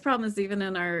biggest problem is even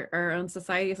in our own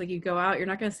society is like you go out, you're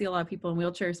not going to see a lot of people in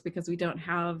wheelchairs because we don't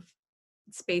have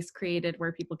space created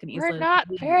where people can We're easily not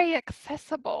leave. very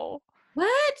accessible.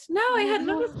 What? No, I hadn't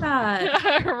noticed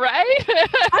that. Right?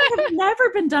 I have never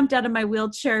been dumped out of my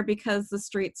wheelchair because the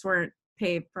streets weren't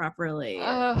paved properly.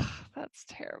 Ugh, that's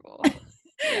terrible.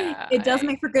 Yeah, It does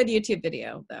make for good YouTube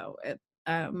video though.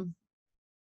 Um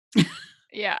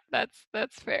yeah,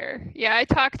 that's fair. Yeah, I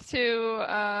talked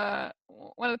to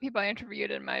one of the people I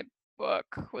interviewed in my book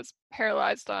was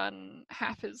paralyzed on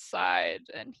half his side,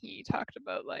 and he talked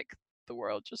about like the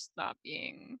world just not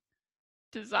being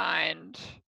designed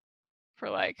for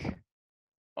like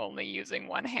only using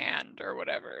one hand or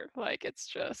whatever. Like it's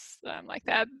just like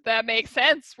that makes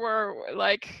sense. We're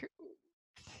like,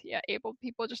 yeah, able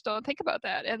people just don't think about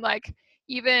that. And like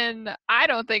even I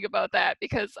don't think about that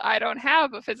because I don't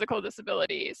have a physical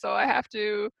disability. So I have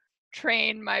to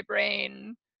train my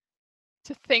brain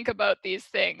to think about these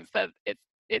things that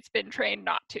it's been trained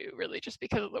not to, really, just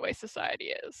because of the way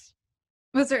society is.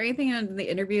 was there anything in the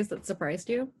interviews that surprised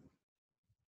you?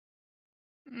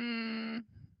 Mm,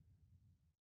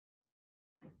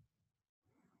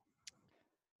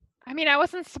 I mean, I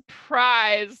wasn't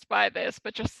surprised by this,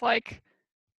 but just like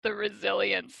the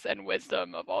resilience and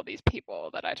wisdom of all these people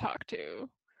that I talked to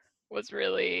was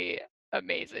really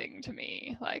amazing to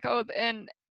me. Like, oh, and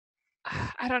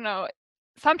I don't know.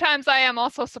 Sometimes I am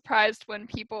also surprised when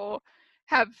people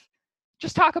have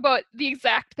just talk about the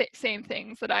exact same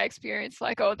things that I experience,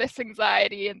 like, oh, this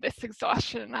anxiety and this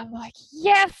exhaustion. And I'm like,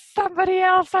 yes, somebody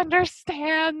else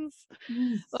understands.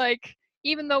 Like,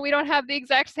 even though we don't have the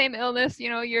exact same illness, you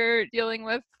know, you're dealing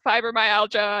with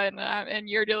fibromyalgia and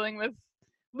you're dealing with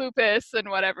lupus and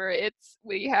whatever.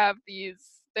 We have these.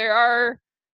 There are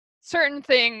certain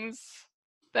things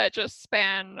that just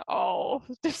span all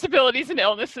disabilities and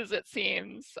illnesses, it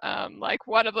seems. Like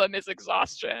one of them is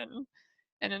exhaustion,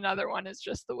 and another one is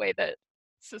just the way that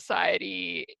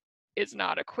society is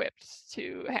not equipped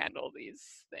to handle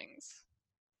these things.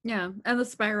 Yeah, and the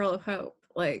spiral of hope.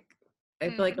 Like I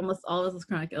feel like Mm. almost all of this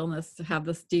chronic illness to have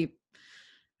this deep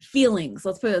feelings.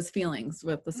 Let's put it as feelings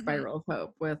with the Mm-hmm. spiral of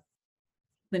hope, with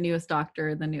the newest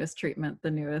doctor, the newest treatment,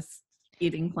 the newest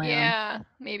eating plan, Yeah,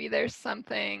 maybe there's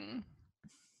something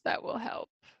that will help.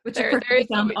 which of There, course there we is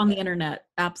found always on the internet.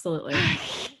 Absolutely.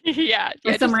 yeah,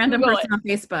 Or yeah. some Just random Google person on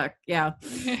Facebook. Yeah.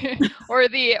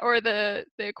 it, or the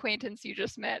acquaintance you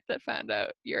just met that found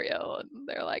out you're ill, and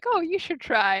they're like, "Oh, you should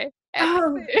try X."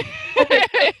 Oh, okay.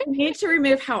 So we need to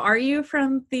remove "how are you"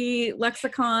 from the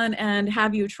lexicon and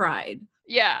 "have you tried?"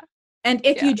 Yeah, And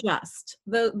 "if yeah. you just,"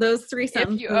 those three If you,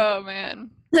 sentences. oh man,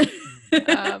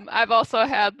 I've also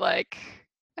had like,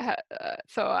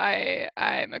 so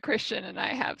I'm a Christian and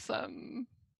I have some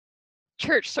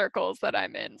church circles that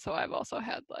I'm in. So I've also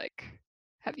had like,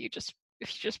 have you just if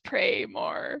you just pray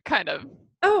more kind of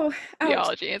Oh, ouch.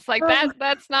 theology. It's like Oh,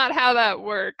 that's not how that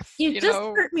works, you you just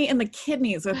know. hurt me in the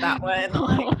kidneys with that one.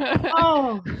 Like,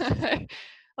 oh.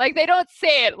 Like they don't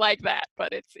say it like that,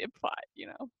 but it's implied, you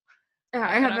know. Yeah,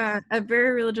 I And have I'm a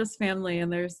very religious family,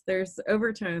 and there's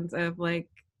overtones of like,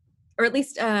 or at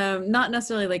least not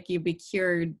necessarily like you be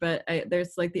cured, but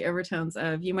there's like the overtones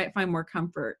of you might find more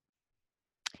comfort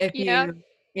if yeah. you,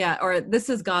 yeah, or this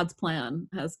is God's plan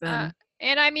has Uh, been.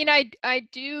 and I mean, I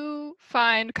do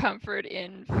find comfort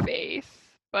in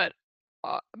faith, but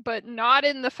not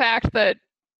in the fact that,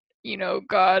 you know,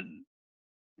 God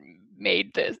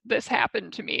made this happen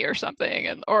to me or something,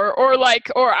 and or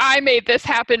I made this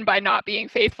happen by not being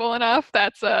faithful enough.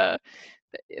 That's the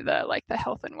like the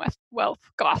health and wealth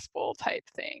gospel type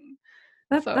thing.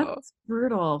 So That's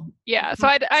brutal. yeah, so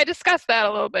I discussed that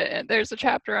a little bit, and there's a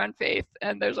chapter on faith,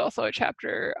 and there's also a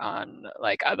chapter on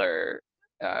like other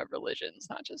religions,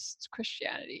 not just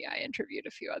Christianity. I interviewed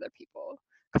a few other people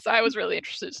because I was really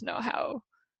interested to know how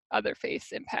other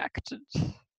faiths impacted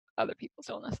other people's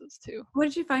illnesses too. What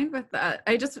did you find with that?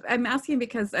 I'm asking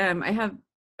because I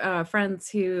have friends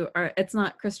who are, it's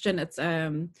not Christian, it's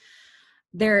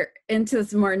they're into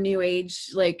this more new age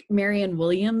like Marianne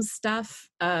Williams stuff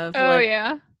of Oh like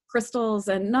yeah. crystals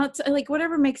and nuts, like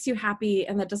whatever makes you happy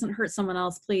and that doesn't hurt someone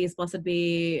else, please, blessed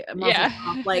be, mazel tov.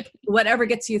 Yeah. Like whatever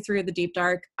gets you through the deep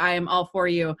dark, I am all for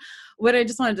you. What I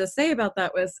just wanted to say about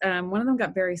that was one of them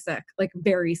got very sick, like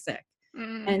very sick.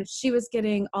 Mm. And she was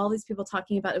getting all these people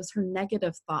talking about it was her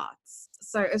negative thoughts.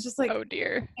 So it was just like, Oh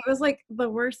dear. it was like the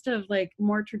worst of like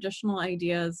more traditional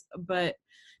ideas, but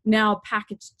now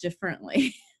packaged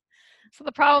differently. So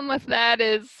the problem with that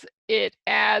is it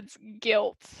adds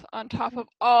guilt on top of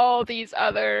all these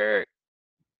other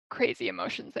crazy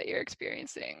emotions that you're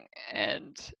experiencing,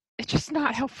 and it's just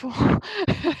not helpful.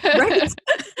 Right.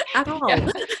 At all.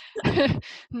 Yeah.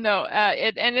 No,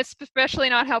 and it's especially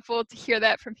not helpful to hear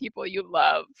that from people you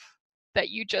love, that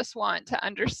you just want to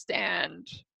understand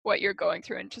what you're going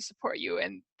through and to support you,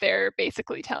 and they're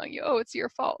basically telling you, oh, it's your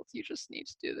fault, you just need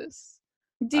to do this.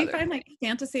 Do you find like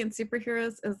fantasy and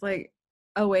superheroes is like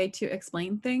a way to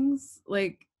explain things?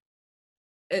 Like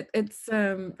it's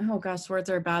oh gosh, words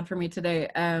are bad for me today.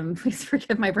 Please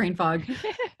forgive my brain fog.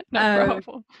 No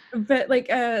problem. But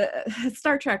like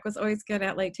Star Trek was always good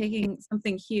at like taking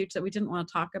something huge that we didn't want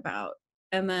to talk about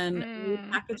and then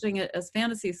packaging it as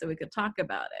fantasy so we could talk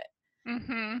about it.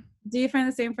 Mm-hmm. Do you find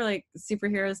the same for like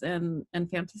superheroes and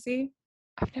fantasy?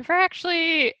 I've never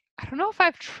actually, I don't know if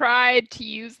I've tried to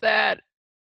use that,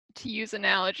 to use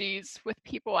analogies with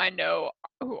people I know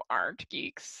who aren't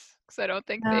geeks, because I don't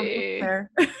think they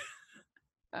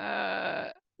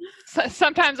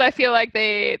sometimes I feel like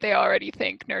they already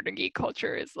think nerd and geek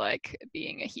culture is like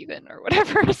being a heathen or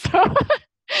whatever, so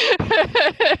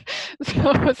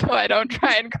so I don't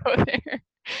try and go there.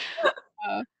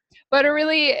 But a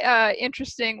really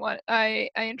interesting one, I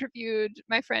interviewed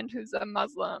my friend who's a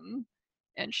Muslim,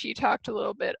 and she talked a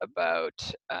little bit about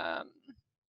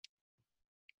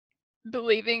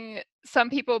some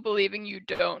people believing you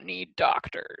don't need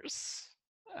doctors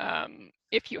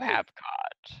if you have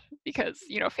God, because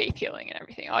faith healing and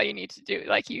everything, all you need to do,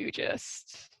 like, you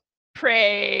just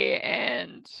pray,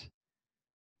 and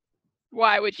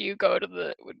why would you go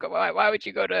to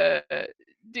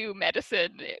do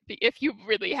medicine if you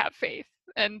really have faith?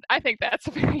 And I think that's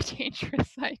a very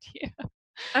dangerous idea.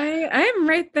 I'm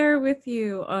right there with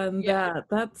you on that.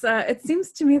 That's it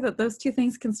seems to me that those two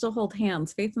things can still hold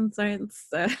hands, faith and science.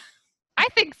 I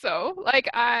think so. Like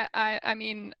I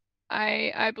mean,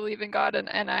 I believe in God,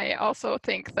 and I also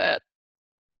think that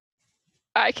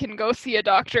I can go see a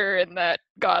doctor and that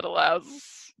God allows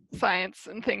science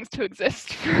and things to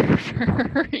exist for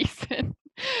a reason.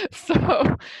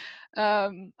 So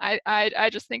I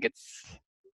just think it's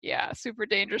super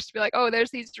dangerous to be like, oh,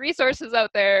 there's these resources out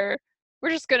there, we're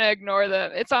just gonna ignore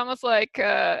them. It's almost like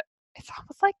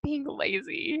being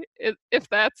lazy, if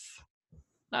that's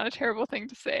not a terrible thing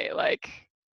to say. Like,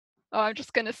 oh, I'm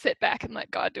just gonna sit back and let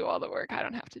God do all the work, I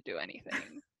don't have to do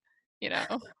anything.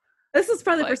 This is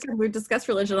probably the first time we've discussed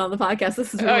religion on the podcast.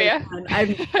 This is really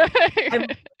fun.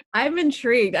 I'm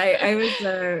intrigued. I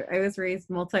was raised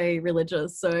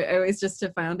multi-religious, so I always just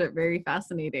have found it very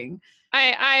fascinating.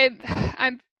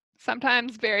 I'm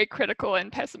sometimes very critical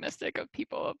and pessimistic of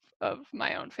people of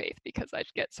my own faith, because I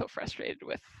get so frustrated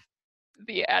with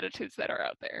the attitudes that are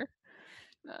out there.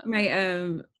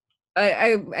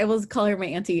 I will call her my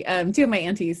auntie. Two of my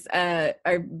aunties are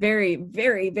very,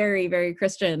 very, very, very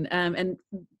Christian, and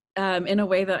in a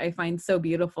way that I find so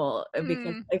beautiful,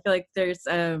 because I feel like there's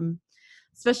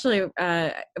especially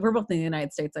we're both in the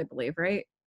United States, I believe, right?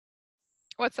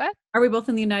 What's that? Are we both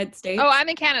in the United States? Oh, I'm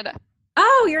in Canada.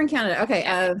 Oh, you're in Canada. Okay.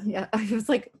 Yeah. I was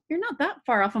like, you're not that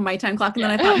far off on my time clock. And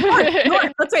then I thought,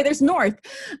 north. That's right. There's north.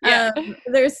 Yeah.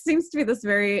 There seems to be this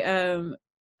very a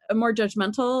more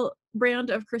judgmental brand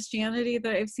of Christianity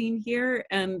that I've seen here.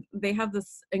 And they have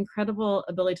this incredible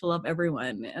ability to love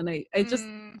everyone. And I just,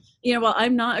 while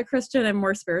I'm not a Christian, I'm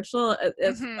more spiritual.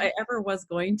 If I ever was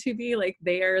going to be, like,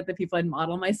 they are the people I'd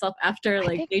model myself after.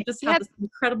 Like, they just have this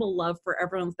incredible love for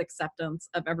everyone's acceptance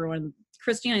of everyone.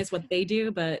 Christianity is what they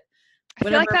do, but I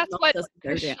feel like that's what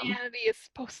Christianity is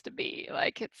supposed to be.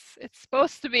 Like, it's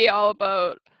supposed to be all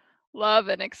about love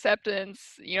and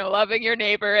acceptance, loving your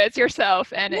neighbor as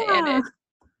yourself, and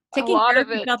taking care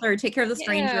of each other, take care of the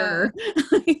stranger.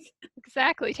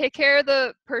 Exactly. Take care of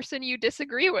the person you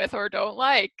disagree with or don't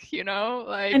like,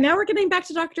 like. And now we're getting back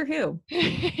to Doctor Who.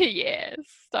 Yes,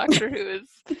 Doctor Who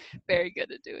is very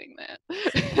good at doing that.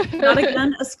 Not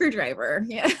again a screwdriver.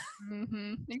 Yeah.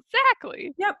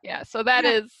 Exactly. Yep. Yeah. So that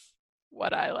is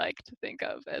what I like to think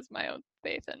of as my own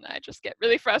faith, and I just get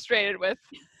really frustrated with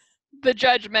the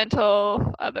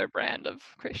judgmental other brand of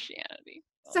Christianity.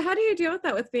 So how do you deal with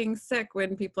that, with being sick,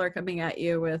 when people are coming at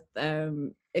you with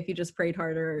if you just prayed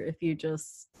harder, if you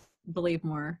just believe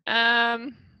more?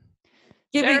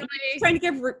 Giving, Generally, trying to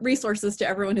give resources to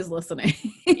everyone who's listening.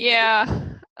 yeah.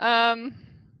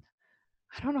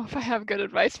 I don't know if I have good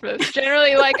advice for this.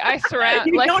 Generally, like I surround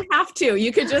You like don't have to.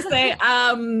 You could just say,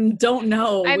 don't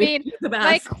know. I We mean, do the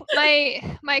best.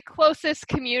 my closest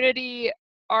community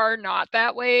are not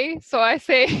that way. So I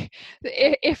say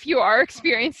if you are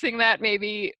experiencing that,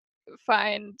 maybe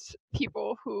find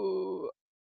people who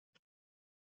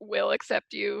will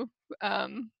accept you. I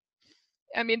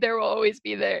mean, there will always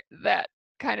be that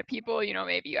kind of people, you know,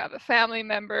 maybe you have a family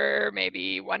member,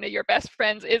 maybe one of your best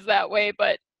friends is that way,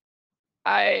 but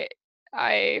I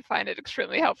I find it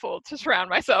extremely helpful to surround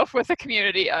myself with a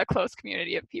close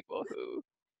community of people who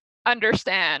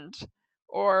understand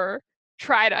or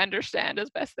try to understand as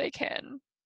best they can.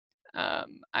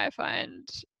 I find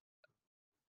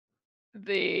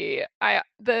the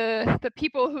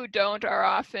people who don't are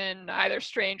often either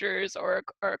strangers or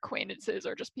acquaintances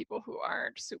or just people who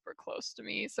aren't super close to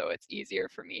me. So it's easier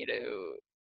for me to,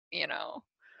 you know,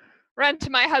 run to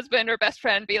my husband or best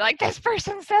friend, be like, "This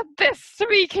person said this to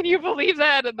me. Can you believe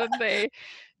that?" And then they,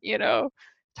 you know,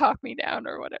 talk me down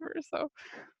or whatever. So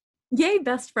Yay,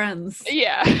 best friends.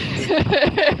 yeah.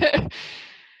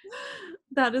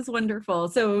 That is wonderful.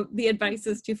 So the advice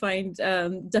is to find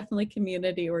definitely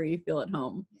community where you feel at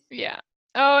home. Yeah.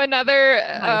 Oh, another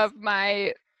Nice. of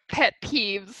my pet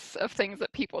peeves of things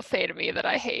that people say to me that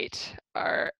I hate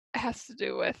are has to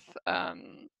do with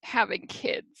having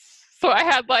kids. So I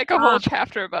had like a whole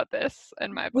chapter about this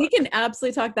in my We book. can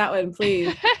absolutely talk that one,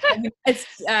 please. I mean, it's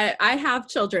I have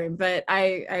children, but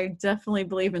I definitely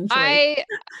believe in choice.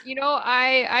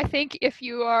 I think if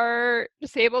you are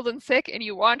disabled and sick and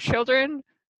you want children,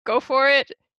 go for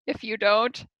it. If you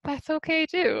don't, that's okay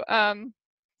too.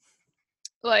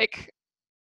 Like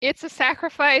it's a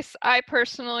sacrifice I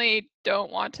personally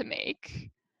don't want to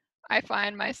make. I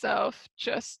find myself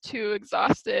just too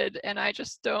exhausted and I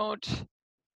just don't.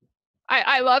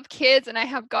 I love kids and I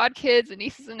have godkids and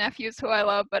nieces and nephews who I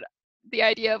love, but the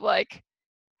idea of like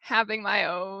having my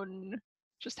own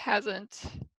just hasn't.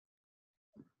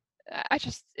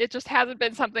 It just hasn't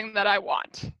been something that I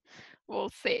want. We'll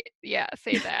say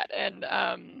that, and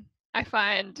I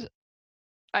find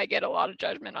I get a lot of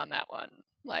judgment on that one.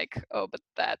 Like, oh, but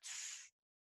that's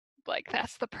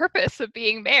the purpose of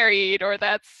being married, or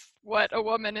that's what a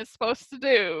woman is supposed to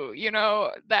do,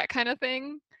 that kind of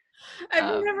thing.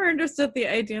 I've never understood the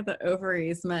idea that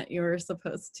ovaries meant you were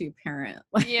supposed to parent.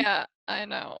 Yeah, I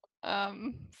know.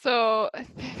 So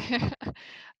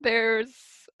there's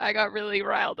I got really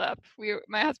riled up.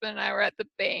 My husband and I were at the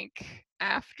bank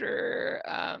after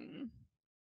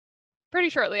pretty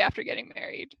shortly after getting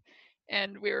married,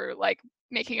 and we were like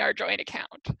making our joint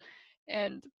account.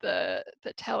 And the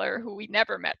teller, who we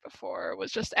never met before,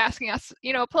 was just asking us,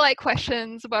 polite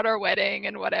questions about our wedding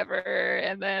and whatever.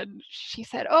 And then she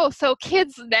said, "Oh, so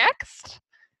kids next?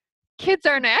 Kids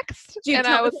are next." Did you And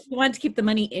tell I her was, that you wanted to keep the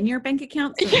money in your bank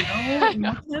account? So yeah, no, I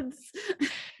know. no kids.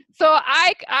 So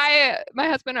my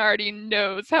husband already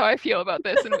knows how I feel about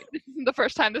this, and this isn't the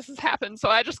first time this has happened. So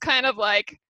I just kind of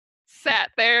like sat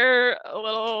there a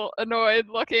little annoyed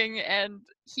looking, and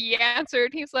he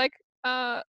answered. He's like,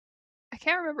 I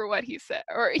can't remember what he said,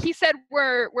 or he said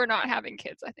we're not having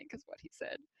kids, I think is what he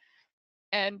said.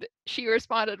 And she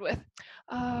responded with,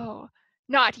 "Oh,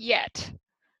 not yet."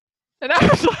 And I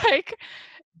was like,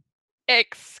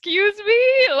 "Excuse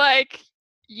me? Like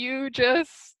you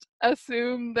just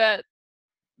assume that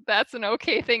that's an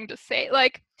okay thing to say?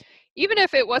 Like even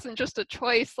if it wasn't just a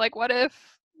choice, like what if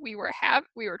we were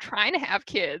trying to have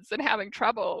kids and having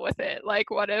trouble with it? Like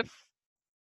what if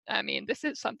I mean, this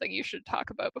is something you should talk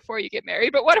about before you get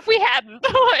married, but what if we hadn't?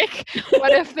 Like,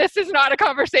 what if this is not a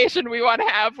conversation we want to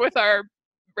have with our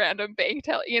random bank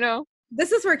teller?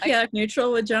 This is where Like, chaotic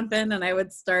neutral would jump in, and I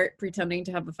would start pretending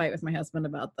to have a fight with my husband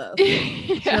about this.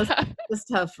 Just, yeah, just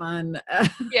have fun.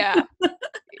 yeah,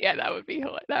 yeah, that would be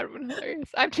hilarious.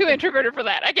 I'm too introverted for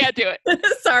that. I can't do it.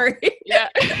 Sorry. Yeah.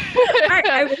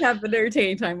 I would have an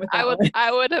entertaining time with that one.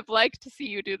 I would have liked to see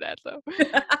you do that though.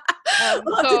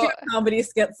 We'll have to do a comedy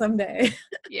skit someday.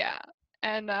 Yeah.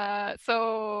 And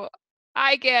so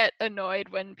I get annoyed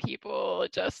when people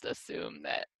just assume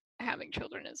that having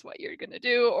children is what you're going to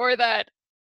do, or that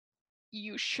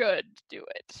you should do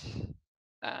it.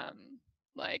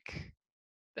 Like,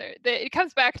 it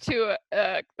comes back to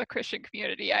the Christian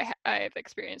community I've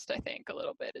experienced, I think, a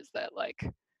little bit, is that like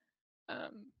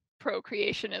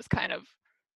procreation is kind of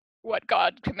what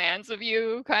God commands of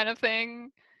you, kind of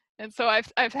thing. And so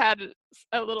I've had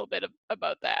a little bit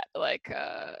about that, like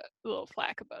a little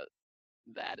flack about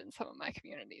that in some of my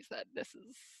communities, that this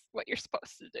is what you're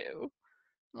supposed to do.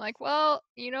 I'm like, well,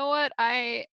 you know what?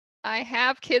 I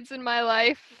have kids in my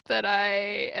life that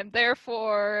I am there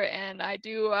for, and I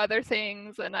do other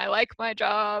things, and I like my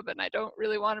job, and I don't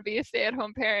really want to be a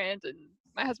stay-at-home parent, and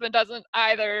my husband doesn't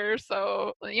either.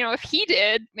 So, if he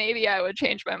did, maybe I would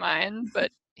change my mind, but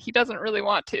he doesn't really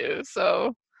want to.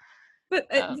 So, But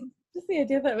just the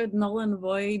idea that would null and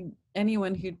void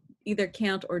anyone who either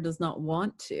can't or does not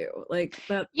want to, like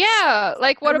that. Yeah,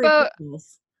 like what So about?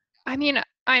 ridiculous. I mean,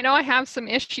 I know I have some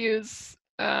issues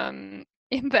in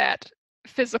that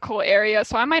physical area,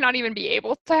 so I might not even be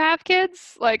able to have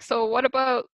kids. Like, so what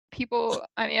about people?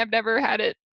 I mean, I've never had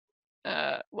it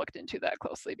looked into that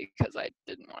closely because I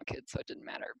didn't want kids, so it didn't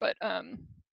matter. But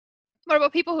what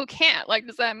about people who can't? Like,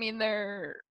 does that mean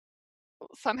they're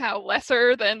somehow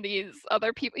lesser than these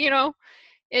other people?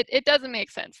 It doesn't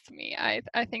make sense to me.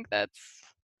 I think that's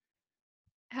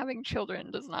having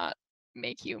children does not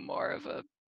make you more of a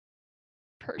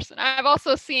person. I've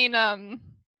also seen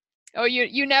oh,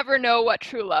 you never know what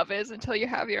true love is until you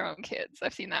have your own kids.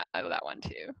 I've seen that one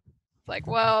too. It's like,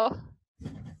 well,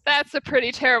 that's a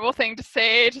pretty terrible thing to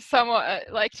say to someone,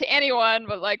 like to anyone,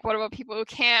 but like what about people who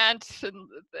can't? And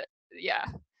yeah.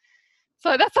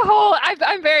 So that's a whole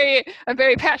I'm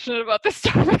very passionate about this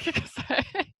topic because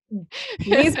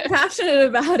He's passionate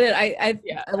about it.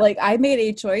 Yeah. I made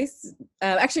a choice.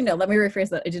 Actually, no, let me rephrase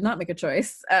that. I did not make a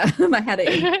choice. I had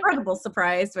an incredible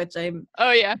surprise, which I'm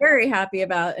very happy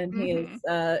about, and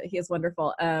he is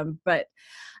wonderful. But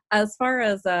as far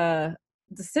as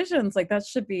decisions, like that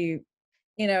should be,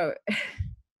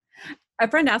 a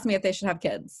friend asked me if they should have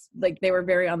kids. Like they were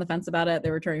very on the fence about it.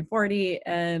 They were turning 40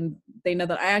 and they know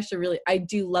that I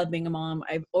do love being a mom.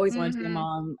 I've always wanted to be a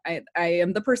mom. I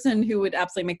am the person who would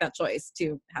absolutely make that choice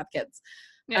to have kids.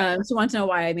 Yeah. So want to know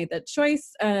why I made that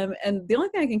choice. And the only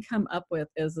thing I can come up with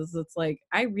is it's like,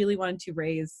 I really wanted to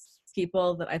raise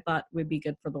people that I thought would be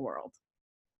good for the world.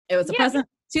 It was a present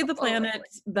to the planet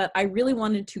that I really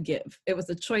wanted to give. It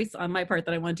was a choice on my part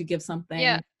that I wanted to give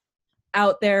something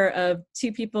out there of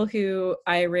two people who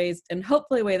I raised in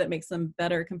hopefully a way that makes them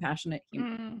better, compassionate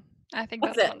humans. I think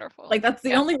that's wonderful. Like that's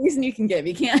the only reason you can give.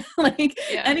 You can't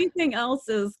anything else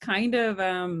is kind of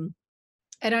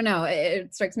I don't know.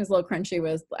 It strikes me as a little crunchy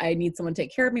with I need someone to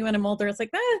take care of me when I'm older. It's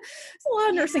like, there's a lot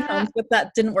of nursing homes, but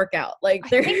that didn't work out. Like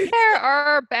I think there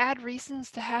are bad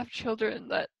reasons to have children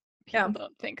that people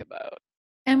don't think about.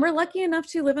 And we're lucky enough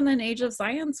to live in an age of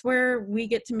science where we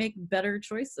get to make better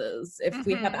choices if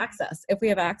we have access. If we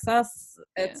have access,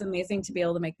 it's amazing to be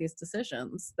able to make these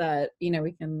decisions that,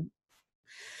 we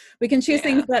can choose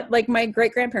things that like my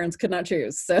great grandparents could not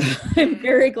choose. So I'm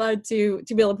very glad to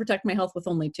be able to protect my health with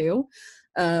only two.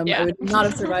 I would not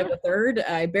have survived the third.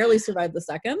 I barely survived the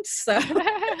second. So,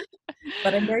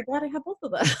 but I'm very glad I have both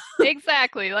of them.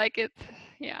 Exactly. Like it's,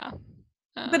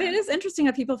 but it is interesting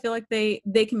how people feel like they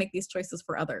can make these choices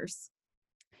for others.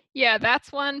 Yeah,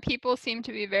 that's one people seem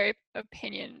to be very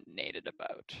opinionated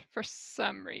about for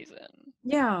some reason.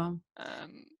 Yeah.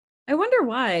 I wonder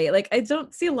why. Like, I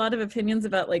don't see a lot of opinions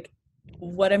about like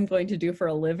what I'm going to do for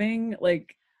a living.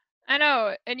 Like, I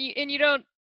know, and you don't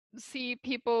see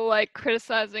people like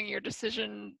criticizing your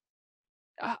decision,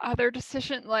 other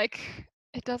decision. Like,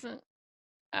 it doesn't.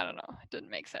 I don't know. It didn't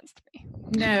make sense to me.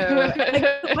 No.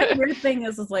 Like, my weird thing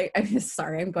is like, I'm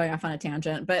sorry, I'm going off on a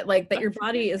tangent, but like that your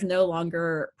body is no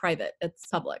longer private, it's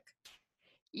public.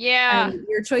 Yeah. And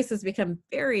your choices become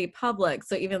very public.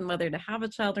 So even whether to have a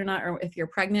child or not, or if you're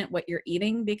pregnant, what you're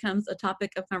eating becomes a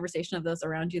topic of conversation of those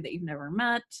around you that you've never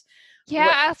met.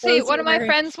 Yeah, actually, one of my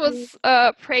friends was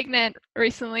pregnant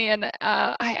recently, and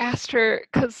I asked her,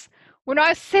 because when I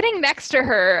was sitting next to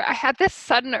her, I had this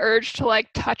sudden urge to like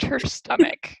touch her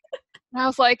stomach. And I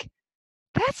was like,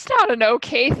 that's not an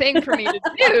okay thing for me to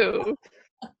do.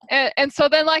 And so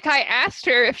then like I asked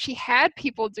her if she had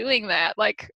people doing that,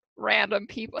 like random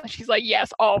people. And she's like,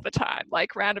 yes, all the time.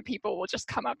 Like random people will just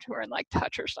come up to her and like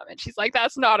touch her stomach. And she's like,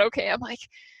 that's not okay. I'm like,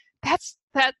 that's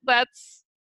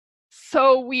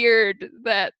so weird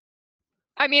that,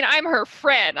 I mean, I'm her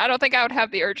friend. I don't think I would have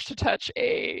the urge to touch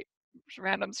a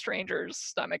random stranger's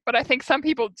stomach, but I think some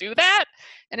people do that,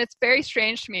 and it's very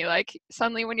strange to me. Like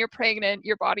suddenly when you're pregnant,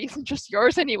 your body isn't just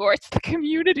yours anymore, it's the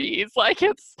community's. Like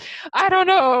it's, I don't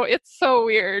know, it's so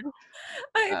weird.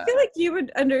 I feel like you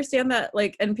would understand that,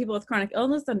 like, and people with chronic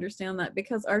illness understand that,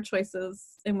 because our choices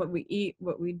in what we eat,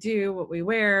 what we do, what we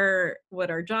wear, what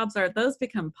our jobs are, those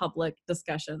become public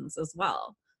discussions as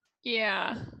well.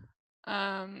 Yeah.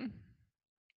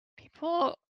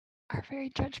 People are very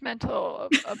judgmental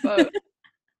about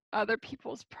other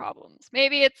people's problems.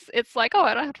 Maybe it's like, oh,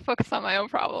 I don't have to focus on my own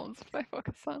problems if I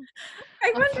focus on.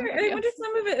 I wonder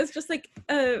some of it is just like,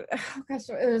 oh gosh,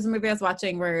 there was a movie I was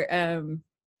watching where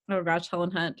Oh gosh,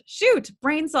 Helen Hunt. Shoot,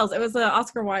 Brain Cells. It was an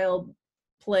Oscar Wilde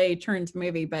play turned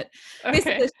movie, but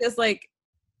basically Okay. it's just like,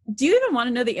 do you even want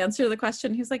to know the answer to the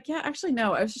question? He's like, yeah, actually,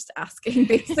 no, I was just asking.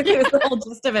 Basically, was the whole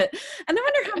gist of it. And I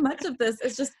wonder how much of this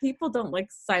is just people don't like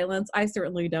silence. I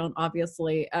certainly don't,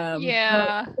 obviously. But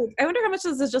Yeah. like, I wonder how much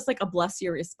of this is just like a bless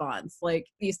you response. Like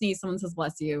you sneeze, someone says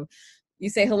bless you. You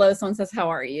say hello, someone says how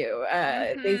are you.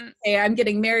 They Hmm. say I'm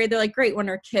getting married. They're like, great, when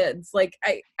are kids? Like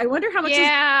I wonder how much is, I don't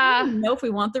Yeah. even know if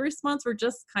we want the response. We're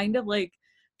just kind of like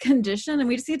conditioned, and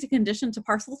we just need to condition to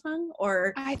parcel tongue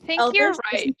or I think you're Elvish or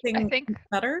right. I something think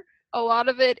better. a lot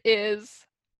of it is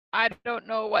I don't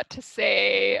know what to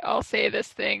say. I'll say this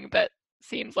thing that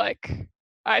seems like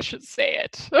I should say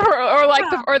it, or like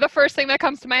Yeah. the first thing that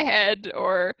comes to my head,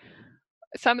 or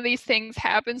some of these things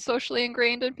have been socially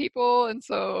ingrained in people, and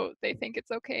so they think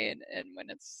it's okay, and when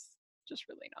it's just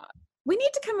really not. We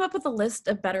need to come up with a list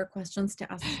of better questions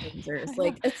to ask strangers. I know.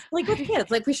 Like it's like with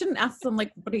kids, like we shouldn't ask them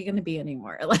like, "What are you going to be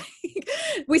anymore?" Like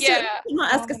we Yeah. certainly should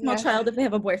not Oh ask a my small gosh. child if they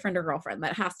have a boyfriend or girlfriend.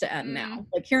 That has to end Mm. now.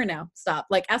 Like here now, stop.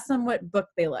 Like ask them what book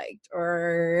they liked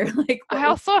or like what I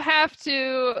was. also have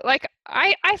to like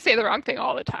I say the wrong thing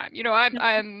all the time. You know,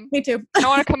 Me too. I don't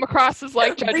want to come across as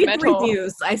like Read the judgmental.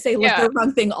 reviews. I say look Yeah. the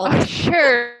wrong thing all the time.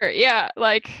 Sure. Yeah.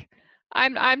 Like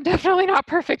I'm definitely not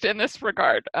perfect in this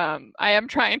regard. I am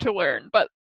trying to learn, but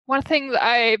one thing that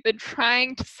I've been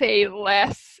trying to say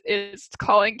less is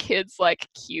calling kids like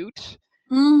cute.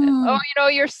 Oh, Mm. you know,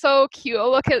 you're so cute. Oh,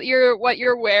 look at what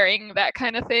you're wearing, that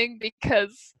kind of thing,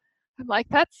 because I'm like,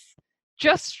 that's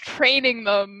just training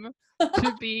them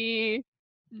to be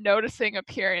noticing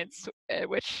appearance,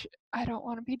 which I don't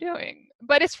want to be doing.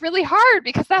 But it's really hard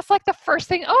because that's like the first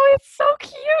thing. Oh, it's so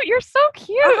cute. You're so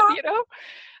cute, Uh-huh. you know?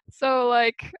 So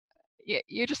like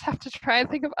you just have to try and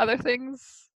think of other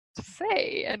things to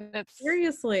say, and it's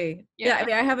Seriously. Yeah, I yeah.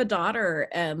 mean, I have a daughter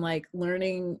and like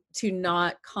learning to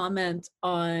not comment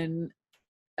on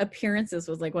appearances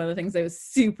was like one of the things I was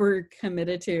super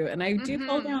committed to. And I do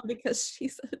fall Mhm. down because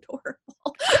she's adorable.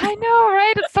 I know,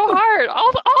 right? It's so hard.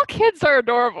 All kids are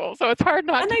adorable, so it's hard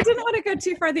not And to I didn't comment. want to go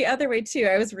too far the other way too.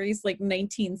 I was raised like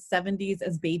 1970s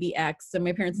as baby X, and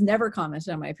my parents never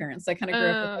commented on my appearance. So I kind of grew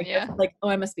up with Oh, like this, yeah. like, oh,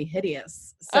 I must be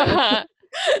hideous. So Uh-huh.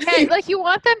 Yeah, like you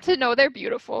want them to know they're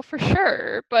beautiful for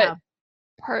sure, but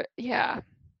yeah. yeah.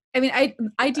 I mean, I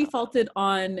So, defaulted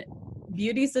on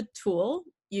beauty's a tool.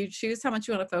 You choose how much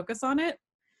you want to focus on it,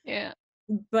 yeah.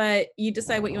 but you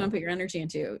decide what you want to put your energy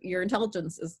into. Your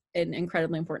intelligence is an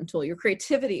incredibly important tool. Your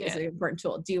creativity is Yeah. an important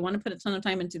tool. Do you want to put a ton of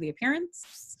time into the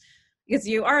appearance? Because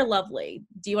you are lovely.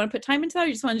 Do you want to put time into that, or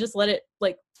you just want to just let it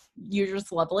like you're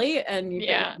just lovely and you put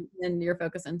Yeah. and your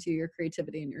focus into your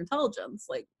creativity and your intelligence?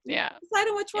 Like Yeah. decide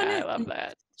on which Yeah, one I is. love And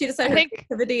that. she decided I her think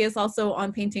creativity is also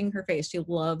on painting her face. She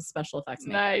loves special effects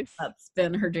makeup. nice. That's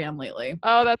been her jam lately.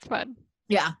 Oh, that's fun.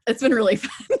 Yeah, it's been really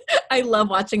fun. I love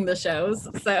watching the shows.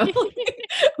 So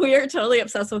we are totally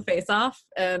obsessed with Face Off,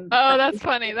 and Oh, that's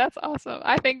funny. That's awesome.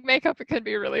 I think makeup can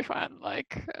be really fun.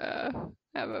 Like, I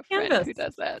have a friend Canvas, who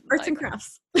does that. And arts and like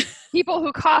crafts. people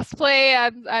who cosplay,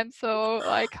 I'm so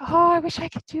like, oh, I wish I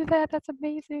could do that. That's You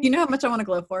amazing. know how much I want to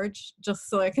Glowforge just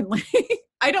so I can like.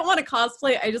 I don't want to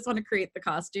cosplay. I just want to create the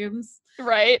costumes.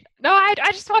 Right? No, I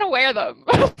just want to wear them.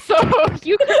 So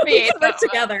you We create can them. work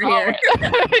together I'll here.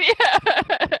 wear them.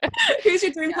 Yeah. Who's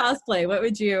your dream Yeah. cosplay? What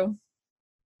would you?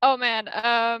 Oh man.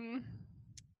 I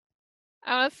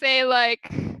want to say like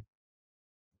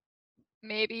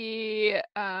maybe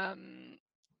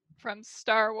from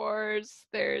Star Wars.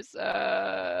 There's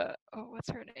oh, what's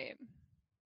her name?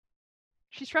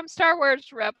 She's from Star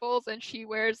Wars Rebels, and she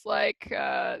wears like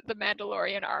the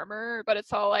Mandalorian armor, but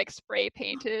it's all like spray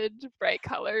painted, bright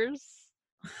colors.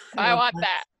 So I I love want that.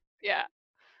 that. Yeah.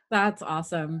 That's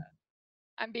awesome.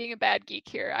 I'm being a bad geek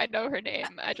here. I know her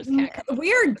name. I just can't come up We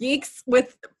with are it. geeks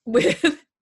with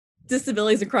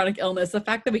disabilities and chronic illness. The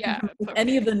fact that we can Yeah, come up it's with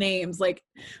any of okay. the names, like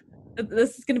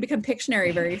this is going to become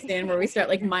Pictionary very soon, where we start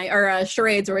like or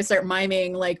charades, where we start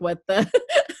miming like what the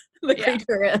the Yeah.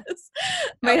 creature is.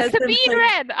 My Oh, husband Sabine plays.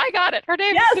 Wren. I got it. Her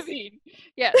name is Yes, Sabine.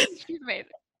 Yes, she's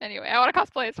amazing. Anyway, I want to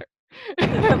cosplay as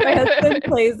my husband her.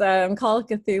 plays Call of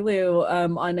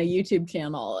Cthulhu on a YouTube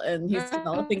channel, and he's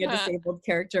developing a disabled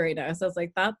character right now. So I was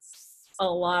like,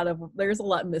 there's a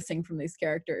lot missing from these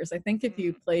characters. I think if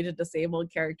you played a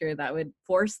disabled character, that would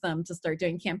force them to start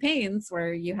doing campaigns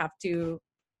where you have to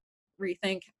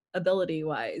rethink ability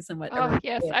wise and whatever. Oh,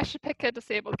 yes, I should pick a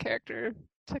disabled character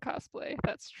to cosplay.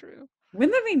 That's true.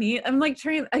 Wouldn't that be neat? I'm like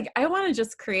trying, like, I want to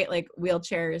just create like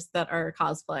wheelchairs that are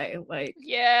cosplay. Like,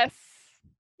 Yes.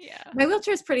 Yeah. my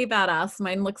wheelchair is pretty badass.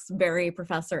 Mine looks very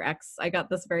Professor X. I got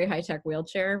this very high tech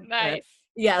wheelchair, but Nice.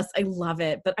 Yes, I love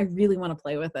it, but I really want to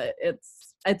play with it.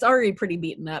 It's already pretty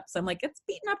beaten up, so I'm like, it's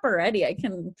beaten up already. I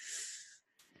can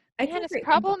Man, it's create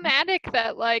something. problematic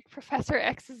that like Professor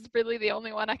X is really the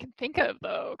only one I can think of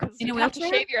though, because In a you'd have to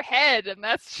wheelchair? shave your head, and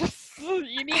that's just I mean,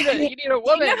 you need a do you know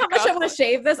woman to how much I want to cosplay.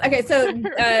 shave this? Okay, so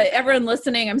everyone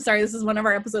listening, I'm sorry, this is one of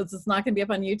our episodes. It's not going to be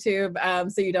up on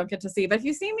YouTube, so you don't get to see. But if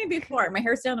you've seen me before, my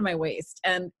hair's down to my waist,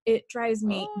 and it drives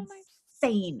me Oh, nice.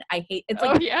 insane. I hate it's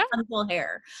like Oh yeah. painful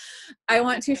hair. I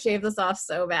want to shave this off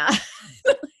so bad.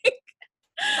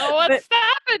 Oh, But what's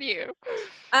happened you?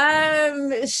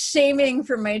 shaming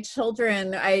for my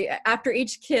children. I after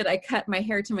each kid I cut my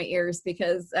hair to my ears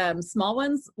because small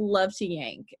ones love to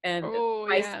yank, and Oh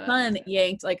my yeah, that makes son sense.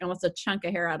 yanked like almost a chunk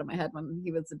of hair out of my head when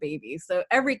he was a baby. So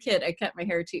every kid I cut my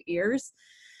hair to ears.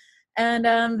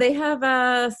 And they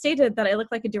have stated that I look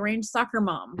like a deranged soccer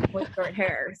mom with short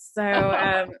hair.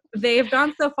 So they've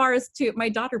gone so far as to, my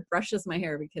daughter brushes my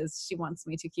hair because she wants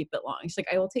me to keep it long. She's like,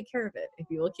 I will take care of it if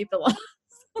you will keep it long.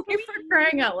 For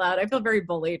crying out loud. I feel very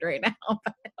bullied right now.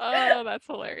 Oh, that's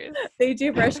hilarious. They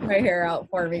do brush my hair out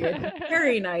for me, which is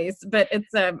very nice. But it's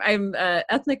I'm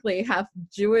ethnically half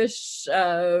Jewish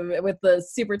with the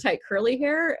super tight curly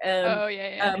hair, and Oh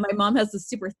yeah, yeah. my mom has the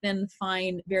super thin,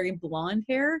 fine, very blonde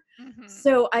hair. Hmm.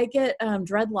 So I get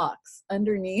dreadlocks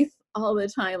underneath all the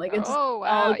time. Like it just Oh all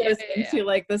wow, yeah, goes yeah, yeah. into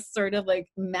like this sort of like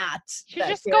mat You back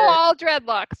just go here. all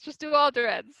dreadlocks. Just do all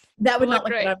dreads. That would It'll not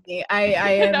look look good great. on me.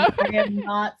 I am No. I am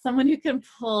not someone who can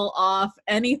pull off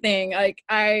anything. Like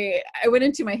I went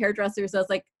into my hairdresser, so I was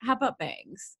like, "How about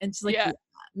bangs?" And she's like, Yeah. "Yeah,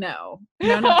 no,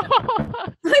 no, no, no."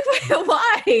 I'm like,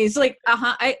 why? She's like,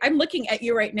 "Uh-huh. I'm looking at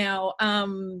you right now.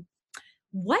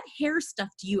 What hair stuff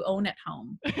do you own at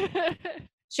home?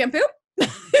 Shampoo?" Yeah.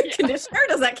 Conditioner,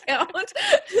 does that count?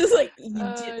 It's like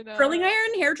I curling know.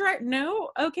 iron, hair dryer. No,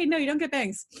 okay, no, you don't get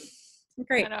bangs. I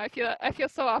Great. know. I feel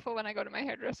so awful when I go to my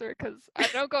hairdresser because I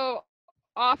don't go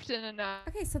often enough.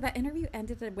 Okay, so that interview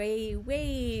ended way,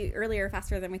 way earlier,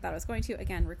 faster than we thought it was going to.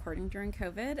 Again, recording during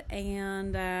COVID,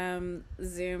 and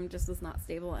Zoom just was not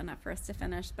stable enough for us to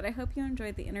finish. But I hope you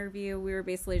enjoyed the interview. We were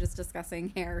basically just discussing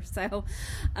hair. So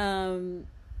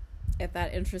if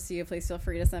that interests you, please feel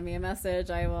free to send me a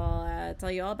message. I will tell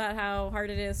you all about how hard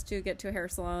it is to get to a hair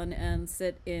salon and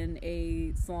sit in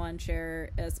a salon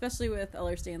chair, especially with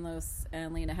Ehlers-Danlos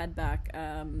and Lena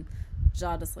Headback.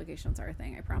 Jaw dislocations are a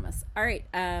thing, I promise. All right,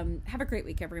 have a great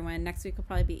week, everyone. Next week will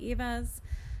probably be Eva's,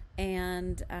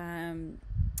 and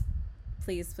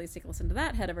please take a listen to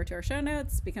that. Head over to our show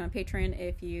notes, become a patron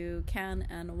if you can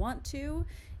and want to.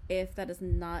 If that is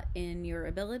not in your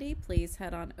ability, please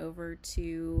head on over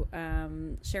to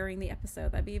sharing the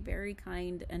episode. That'd be a very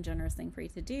kind and generous thing for you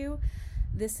to do.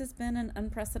 This has been an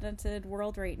unprecedented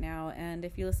world right now, and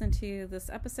if you listen to this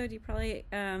episode, you probably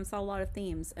saw a lot of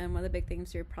themes, and one of the big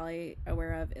themes you're probably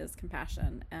aware of is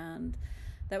compassion, and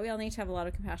that we all need to have a lot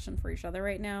of compassion for each other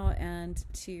right now, and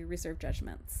to reserve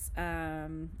judgments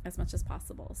as much as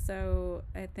possible. So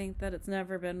I think that it's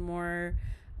never been more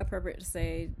appropriate to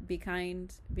say, be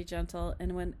kind, be gentle,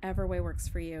 and whenever way works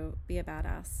for you, be a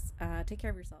badass. Take care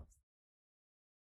of yourselves.